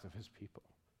cries of His people.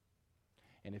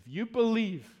 And if you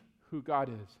believe who God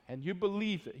is, and you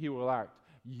believe that He will act,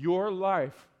 your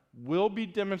life will be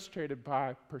demonstrated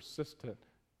by persistent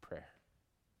prayer.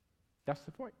 That's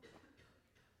the point.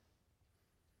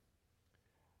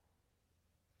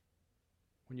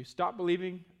 When you stop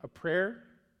believing a prayer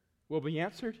will be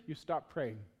answered, you stop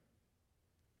praying.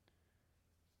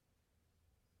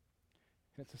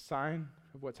 And it's a sign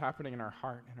of what's happening in our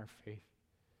heart and our faith.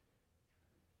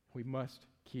 We must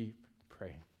keep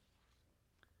praying.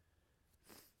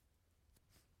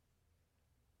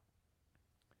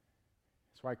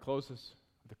 That's why I close this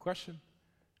The question,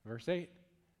 verse 8,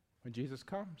 when Jesus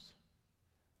comes,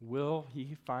 will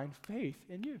he find faith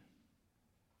in you?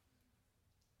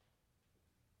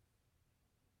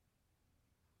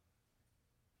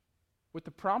 With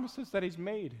the promises that he's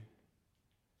made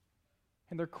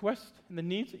and the requests and the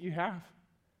needs that you have.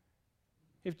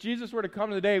 If Jesus were to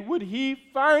come today, would he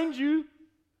find you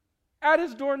at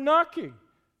his door knocking?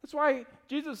 That's why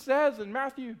Jesus says in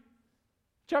Matthew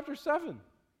chapter 7,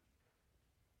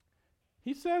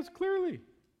 he says clearly,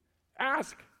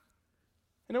 ask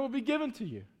and it will be given to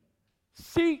you.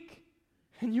 Seek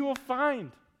and you will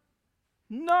find.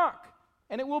 Knock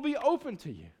and it will be open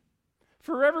to you.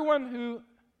 For everyone who,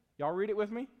 y'all read it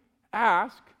with me,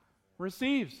 ask,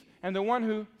 receives, and the one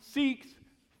who seeks,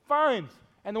 finds,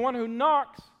 and the one who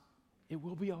knocks, it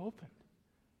will be opened.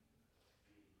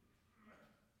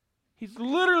 He's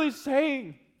literally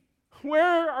saying,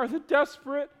 where are the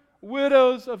desperate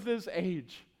widows of this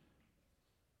age?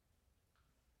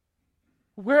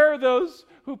 Where are those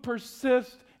who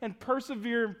persist and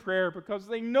persevere in prayer because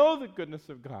they know the goodness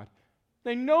of God,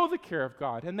 they know the care of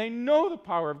God, and they know the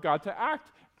power of God to act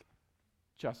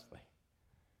justly?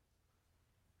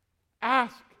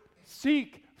 Ask,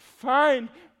 seek, find.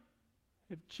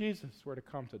 If Jesus were to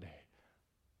come today,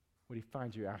 would he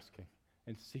find you asking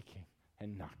and seeking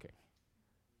and knocking?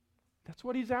 That's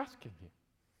what he's asking you.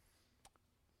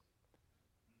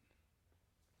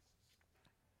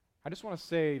 I just want to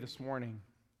say this morning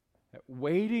that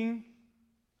waiting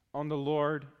on the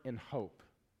Lord in hope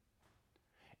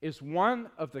is one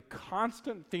of the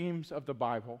constant themes of the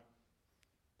Bible,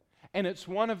 and it's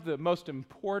one of the most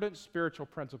important spiritual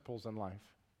principles in life.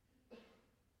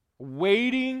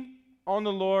 Waiting on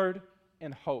the Lord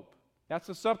in hope. That's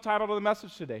the subtitle of the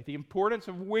message today, the importance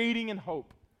of waiting in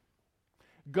hope.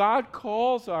 God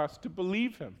calls us to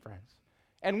believe him, friends.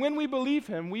 And when we believe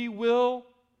him, we will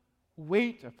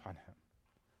wait upon him.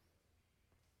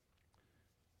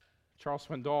 Charles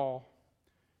Swindoll,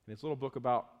 in his little book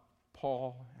about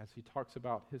Paul, as he talks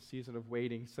about his season of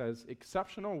waiting, says,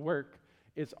 exceptional work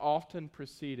is often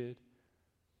preceded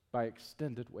by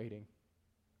extended waiting.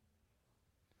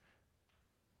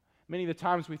 Many of the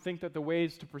times we think that the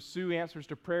ways to pursue answers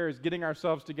to prayer is getting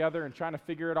ourselves together and trying to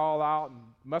figure it all out and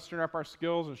mustering up our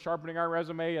skills and sharpening our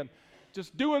resume and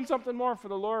just doing something more for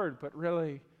the Lord. But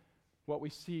really, what we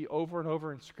see over and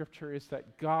over in Scripture is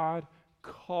that God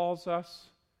calls us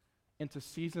into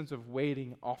seasons of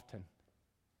waiting often.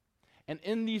 And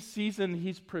in these seasons,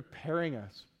 he's preparing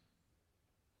us.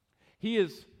 He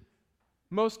is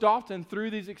most often through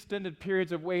these extended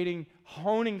periods of waiting,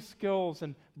 honing skills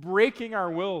and breaking our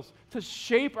wills to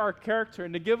shape our character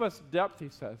and to give us depth, he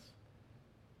says.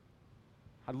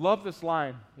 I love this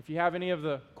line. If you have any of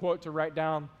the quote to write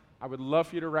down, I would love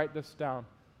for you to write this down.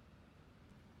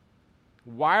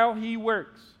 While he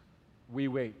works, we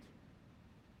wait.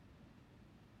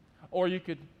 Or you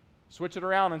could switch it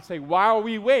around and say, while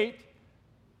we wait,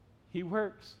 he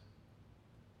works.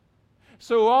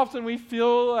 So often we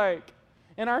feel like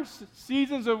in our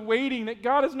seasons of waiting that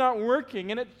God is not working,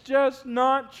 and it's just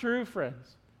not true,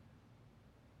 friends.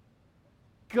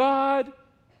 God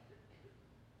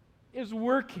is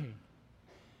working.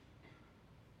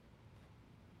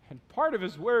 And part of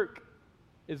his work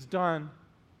is done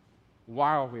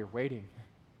while we're waiting.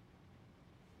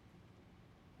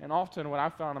 And often what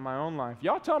I've found in my own life,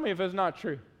 y'all tell me if it's not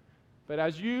true, but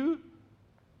as you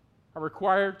are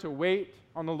required to wait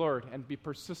on the Lord and be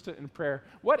persistent in prayer,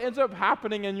 what ends up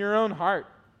happening in your own heart?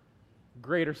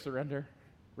 Greater surrender,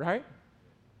 right?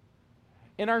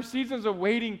 In our seasons of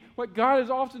waiting, what God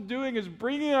is often doing is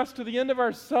bringing us to the end of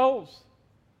ourselves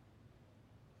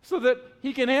so that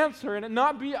he can answer and it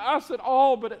not be us at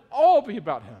all, but it all be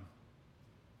about him.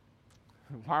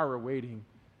 While we're waiting,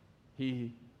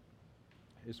 he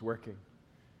is working.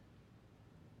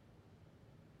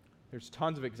 There's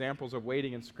tons of examples of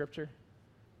waiting in Scripture.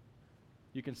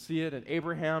 You can see it in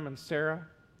Abraham and Sarah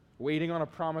waiting on a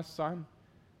promised son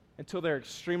until they're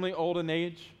extremely old in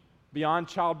age, beyond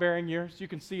childbearing years. You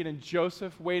can see it in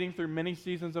Joseph waiting through many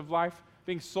seasons of life,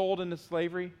 being sold into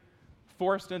slavery,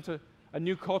 forced into a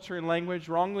new culture and language,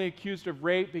 wrongly accused of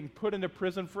rape, being put into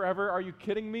prison forever. Are you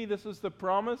kidding me? This is the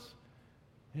promise?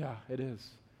 Yeah, it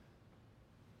is.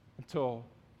 Until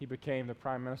he became the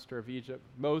prime minister of Egypt.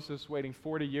 Moses waiting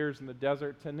 40 years in the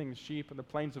desert, tending the sheep in the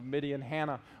plains of Midian.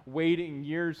 Hannah waiting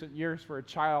years and years for a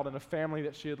child and a family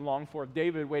that she had longed for.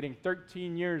 David waiting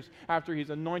 13 years after he's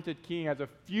anointed king as a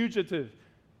fugitive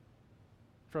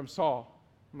from Saul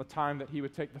from the time that he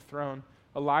would take the throne.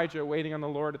 Elijah waiting on the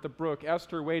Lord at the brook.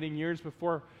 Esther waiting years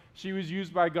before she was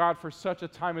used by God for such a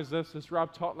time as this, as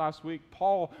Rob taught last week.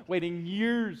 Paul waiting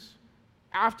years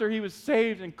after he was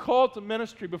saved and called to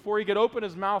ministry before he could open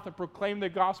his mouth and proclaim the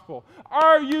gospel.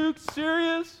 Are you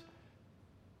serious?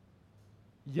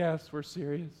 Yes, we're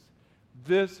serious.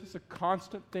 This is a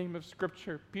constant theme of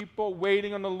Scripture. People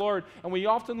waiting on the Lord. And we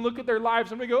often look at their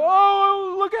lives and we go,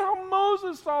 oh, look at how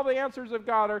Moses saw the answers of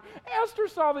God, or Esther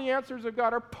saw the answers of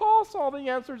God, or Paul saw the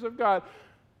answers of God.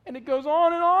 And it goes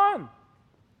on and on.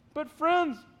 But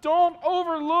friends, don't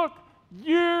overlook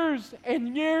years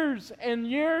and years and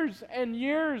years and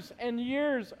years and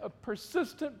years of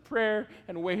persistent prayer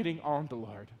and waiting on the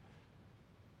Lord.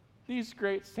 These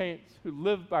great saints who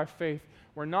lived by faith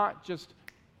were not just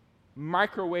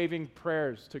microwaving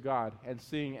prayers to God and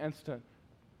seeing instant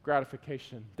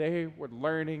gratification. They were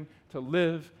learning to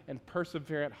live in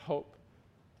perseverant hope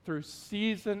through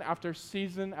season after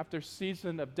season after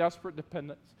season of desperate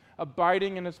dependence,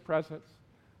 abiding in His presence,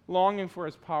 longing for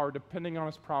His power, depending on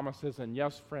His promises, and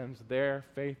yes, friends, their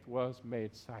faith was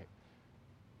made sight.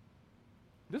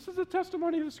 This is a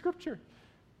testimony of the Scripture.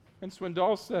 And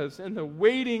Swindoll says, in the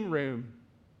waiting room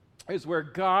is where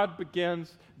God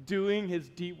begins doing His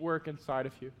deep work inside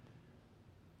of you.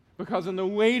 Because in the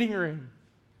waiting room,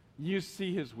 you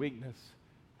see His weakness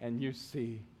and you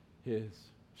see His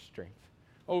strength.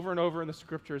 Over and over in the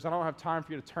Scriptures, I don't have time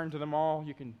for you to turn to them all.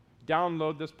 You can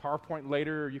download this PowerPoint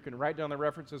later, or you can write down the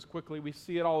references quickly. We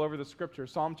see it all over the Scripture.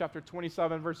 Psalm chapter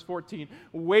 27, verse 14.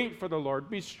 Wait for the Lord.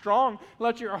 Be strong.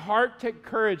 Let your heart take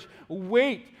courage.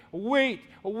 Wait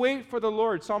for the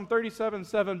Lord. Psalm 37,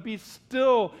 7. Be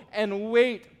still and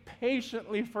wait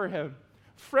patiently for Him.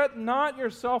 Fret not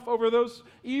yourself over those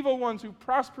evil ones who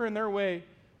prosper in their way,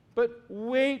 but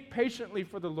wait patiently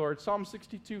for the Lord. Psalm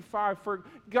 62, 5. For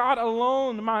God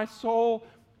alone my soul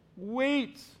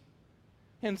waits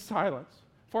in silence,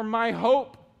 for my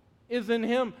hope is in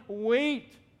Him.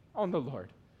 Wait on the Lord.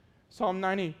 Psalm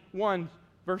 91,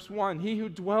 verse 1. He who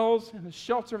dwells in the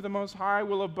shelter of the Most High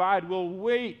will abide, will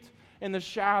wait in the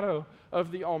shadow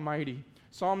of the Almighty.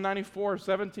 Psalm 94,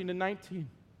 17 to 19.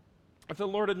 If the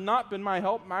Lord had not been my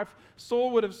help, my soul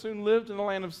would have soon lived in the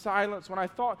land of silence. When I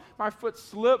thought my foot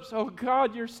slips, oh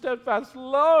God, your steadfast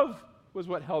love was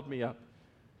what held me up.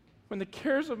 When the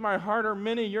cares of my heart are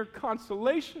many, your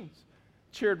consolations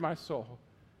cheered my soul.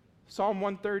 Psalm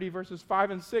 130, verses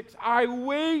 5 and 6. I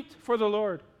wait for the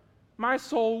Lord. My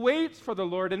soul waits for the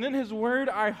Lord, and in His word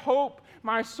I hope.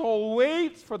 My soul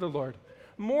waits for the Lord.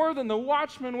 More than the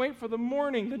watchmen wait for the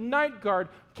morning, the night guard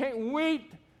can't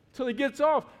wait till he gets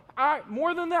off.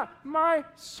 More than that, my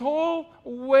soul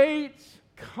waits,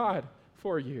 God,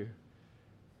 for you.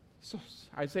 So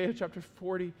Isaiah chapter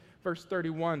 40, verse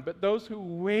 31. But those who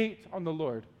wait on the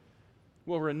Lord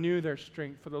will renew their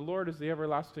strength. For the Lord is the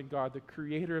everlasting God, the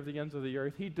creator of the ends of the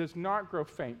earth. He does not grow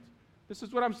faint. This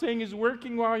is what I'm saying. He's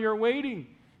working while you're waiting.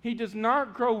 He does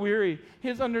not grow weary.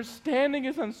 His understanding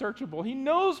is unsearchable. He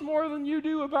knows more than you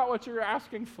do about what you're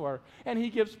asking for. And He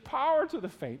gives power to the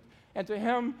faint. And to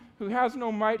him who has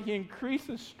no might, He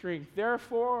increases strength.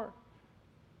 Therefore,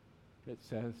 it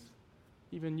says,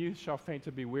 even youth shall faint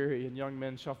to be weary, and young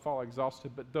men shall fall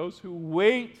exhausted. But those who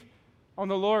wait on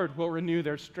the Lord will renew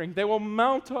their strength. They will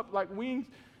mount up like wings,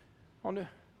 on the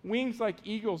wings like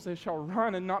eagles. They shall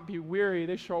run and not be weary.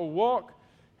 They shall walk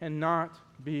and not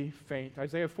be faint.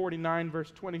 Isaiah 49,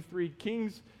 verse 23.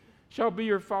 Kings shall be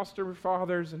your foster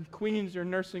fathers, and queens your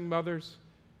nursing mothers.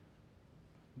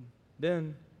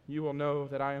 Then you will know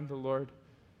that I am the Lord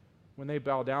when they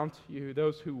bow down to you.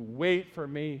 Those who wait for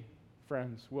me,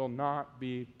 friends, will not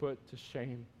be put to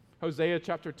shame. Hosea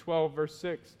chapter 12, verse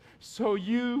 6. So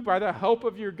you, by the help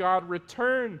of your God,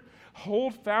 return,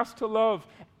 hold fast to love,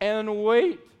 and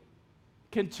wait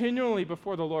continually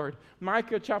before the Lord.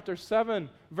 Micah chapter 7,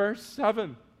 verse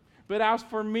 7. But as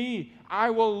for me, I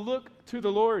will look to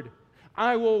the Lord.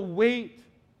 I will wait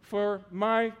for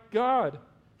my God,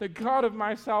 the God of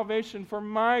my salvation, for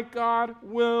my God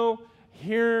will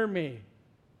hear me.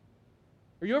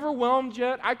 Are you overwhelmed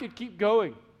yet? I could keep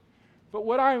going. But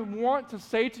what I want to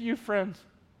say to you, friends,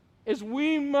 is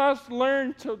we must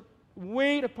learn to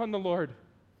wait upon the Lord,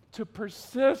 to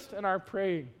persist in our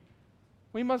praying.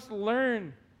 We must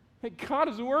learn that God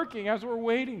is working as we're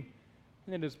waiting,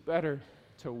 and it is better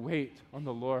to wait on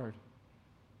the Lord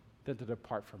than to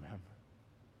depart from Him.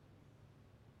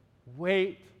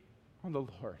 Wait on the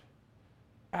Lord.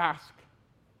 Ask,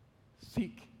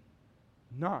 seek,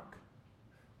 knock.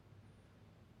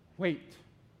 Wait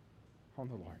on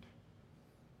the Lord.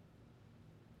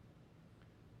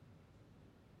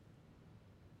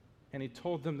 And He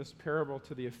told them this parable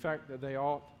to the effect that they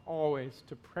ought always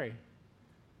to pray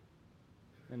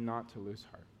and not to lose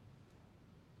heart.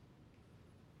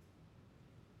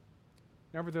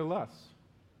 Nevertheless,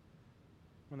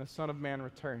 when the Son of Man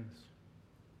returns,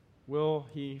 will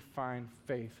he find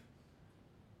faith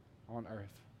on earth?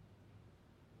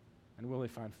 And will he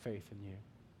find faith in you?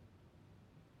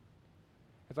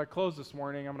 As I close this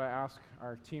morning, I'm going to ask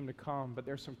our team to come, but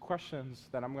there's some questions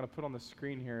that I'm going to put on the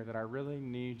screen here that I really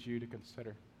need you to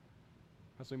consider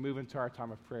as we move into our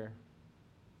time of prayer.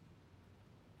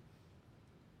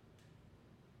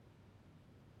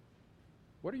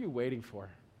 What are you waiting for?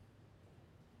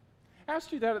 I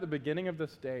asked you that at the beginning of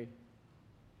this day.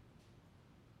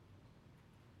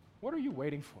 What are you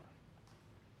waiting for?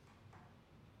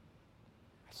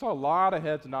 I saw a lot of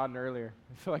heads nodding earlier.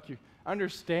 I feel like you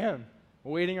understand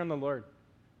waiting on the Lord.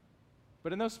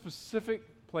 But in those specific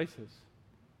places,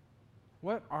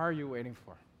 what are you waiting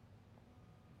for?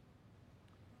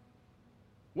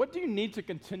 What do you need to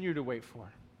continue to wait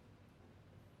for?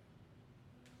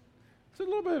 It's a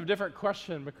little bit of a different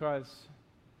question because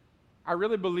I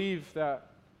really believe that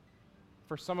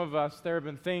for some of us, there have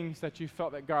been things that you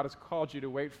felt that God has called you to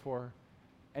wait for,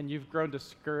 and you've grown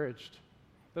discouraged.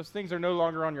 Those things are no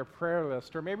longer on your prayer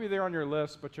list, or maybe they're on your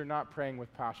list, but you're not praying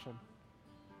with passion,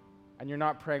 and you're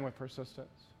not praying with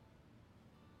persistence.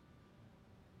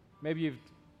 Maybe you've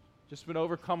just been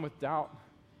overcome with doubt.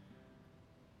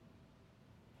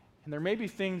 And there may be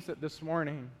things that this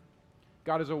morning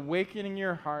God is awakening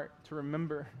your heart to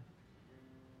remember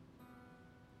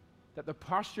that the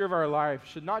posture of our life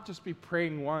should not just be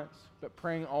praying once, but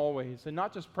praying always, and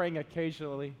not just praying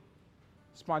occasionally,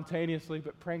 spontaneously,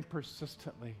 but praying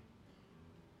persistently.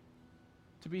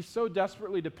 To be so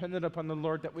desperately dependent upon the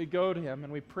Lord that we go to Him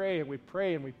and we pray and we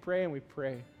pray and we pray and we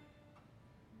pray.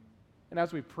 And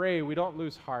as we pray, we don't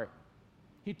lose heart.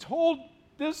 He told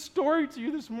this story to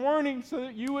you this morning so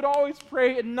that you would always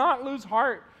pray and not lose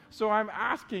heart. So I'm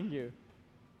asking you,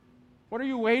 what are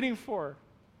you waiting for?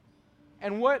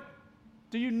 And what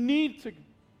do you need to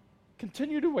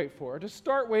continue to wait for, or to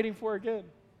start waiting for again?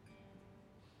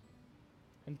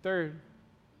 And third,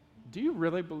 do you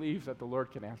really believe that the Lord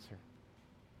can answer?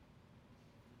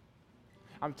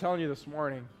 I'm telling you this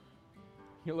morning,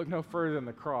 you look no further than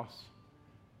the cross.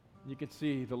 You can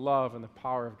see the love and the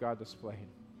power of God displayed.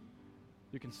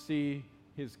 You can see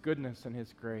His goodness and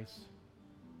His grace.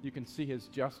 You can see His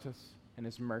justice and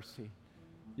His mercy.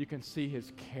 You can see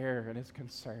His care and His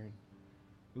concern.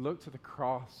 Look to the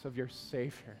cross of your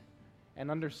Savior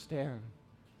and understand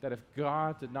that if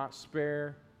God did not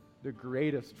spare the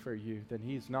greatest for you, then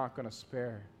He's not going to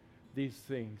spare these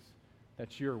things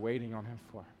that you're waiting on Him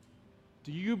for.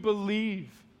 Do you believe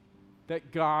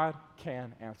that God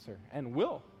can answer and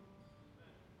will?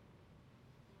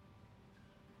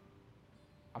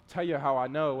 I'll tell you how I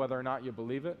know whether or not you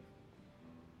believe it.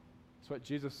 It's what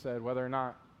Jesus said, whether or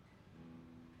not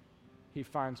He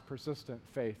finds persistent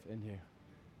faith in you.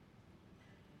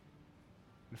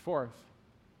 And fourth,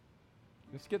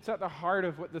 this gets at the heart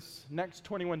of what this next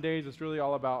 21 days is really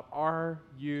all about. Are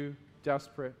you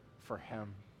desperate for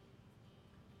Him?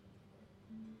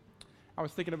 I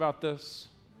was thinking about this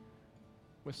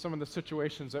with some of the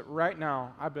situations that right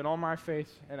now I've been on my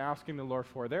face and asking the Lord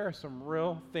for. There are some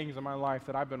real things in my life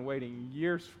that I've been waiting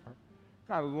years for.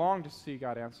 And I long to see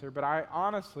God answer, but I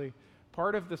honestly,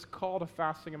 part of this call to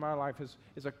fasting in my life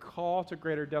is a call to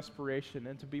greater desperation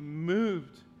and to be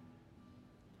moved.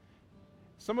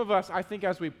 Some of us, I think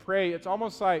as we pray, it's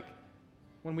almost like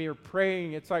when we are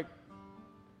praying, it's like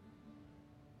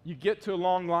you get to a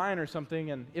long line or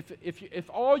something, and if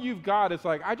all you've got is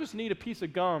like, I just need a piece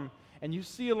of gum, and you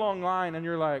see a long line, and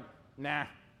you're like, nah,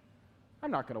 I'm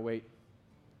not going to wait.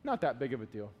 Not that big of a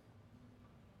deal.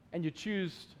 And you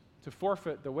choose to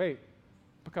forfeit the wait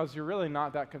because you're really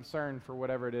not that concerned for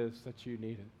whatever it is that you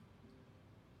needed.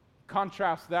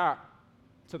 Contrast that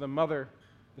to the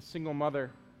single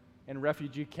mother in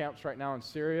refugee camps right now in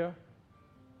Syria,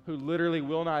 who literally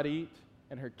will not eat,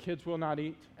 and her kids will not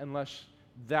eat unless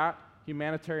that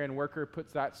humanitarian worker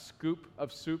puts that scoop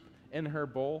of soup in her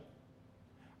bowl.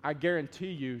 I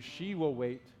guarantee you she will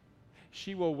wait.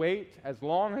 She will wait as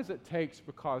long as it takes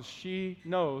because she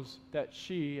knows that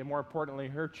she, and more importantly,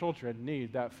 her children,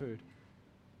 need that food.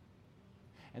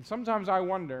 And sometimes I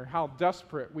wonder how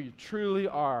desperate we truly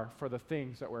are for the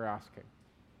things that we're asking.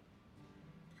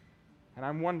 And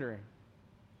I'm wondering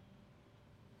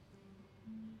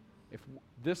if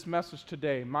this message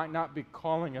today might not be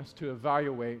calling us to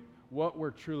evaluate what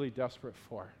we're truly desperate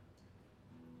for.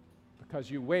 Because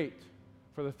you wait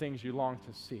for the things you long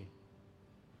to see.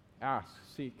 Ask,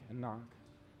 seek, and knock.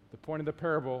 The point of the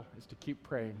parable is to keep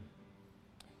praying.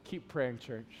 Keep praying,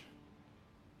 church.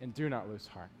 And do not lose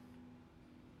heart.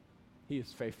 He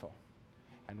is faithful.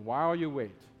 And while you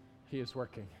wait, He is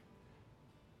working.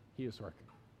 He is working.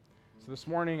 So this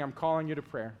morning, I'm calling you to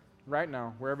prayer. Right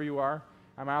now, wherever you are,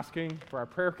 I'm asking for our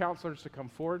prayer counselors to come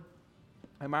forward.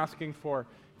 I'm asking for,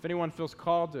 if anyone feels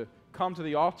called to come to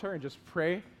the altar and just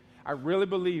pray. I really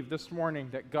believe this morning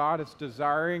that God is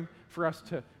desiring for us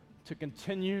to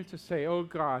continue to say, oh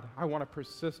God, I want to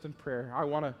persist in prayer. I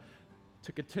want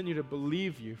to continue to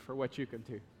believe you for what you can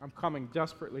do. I'm coming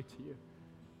desperately to you.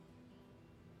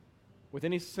 With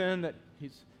any sin that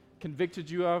he's convicted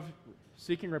you of,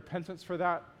 seeking repentance for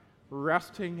that,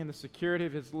 resting in the security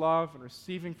of his love and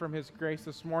receiving from his grace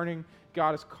this morning,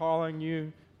 God is calling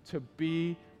you to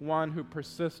be one who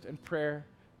persists in prayer,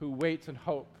 who waits in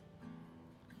hope.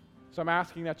 So I'm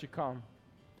asking that you come.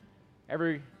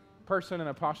 Every person in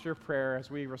a posture of prayer as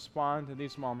we respond in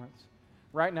these moments.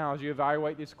 Right now, as you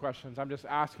evaluate these questions, I'm just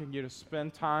asking you to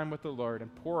spend time with the Lord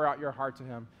and pour out your heart to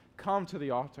him. Come to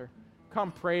the altar.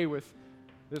 Come pray with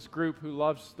this group who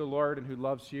loves the Lord and who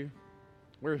loves you.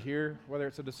 We're here, whether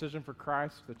it's a decision for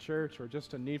Christ, the church, or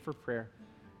just a need for prayer.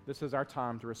 This is our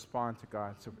time to respond to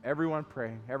God. So everyone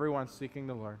praying, everyone seeking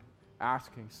the Lord,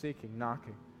 asking, seeking,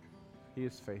 knocking. He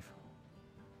is faithful.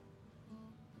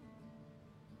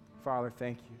 Father,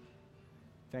 thank you.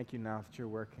 Thank you now that you're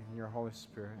working in your Holy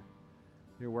Spirit.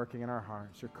 You're working in our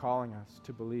hearts. You're calling us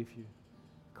to believe you,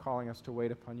 calling us to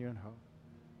wait upon you in hope.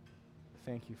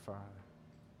 Thank you, Father.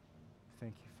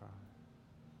 Thank you, Father.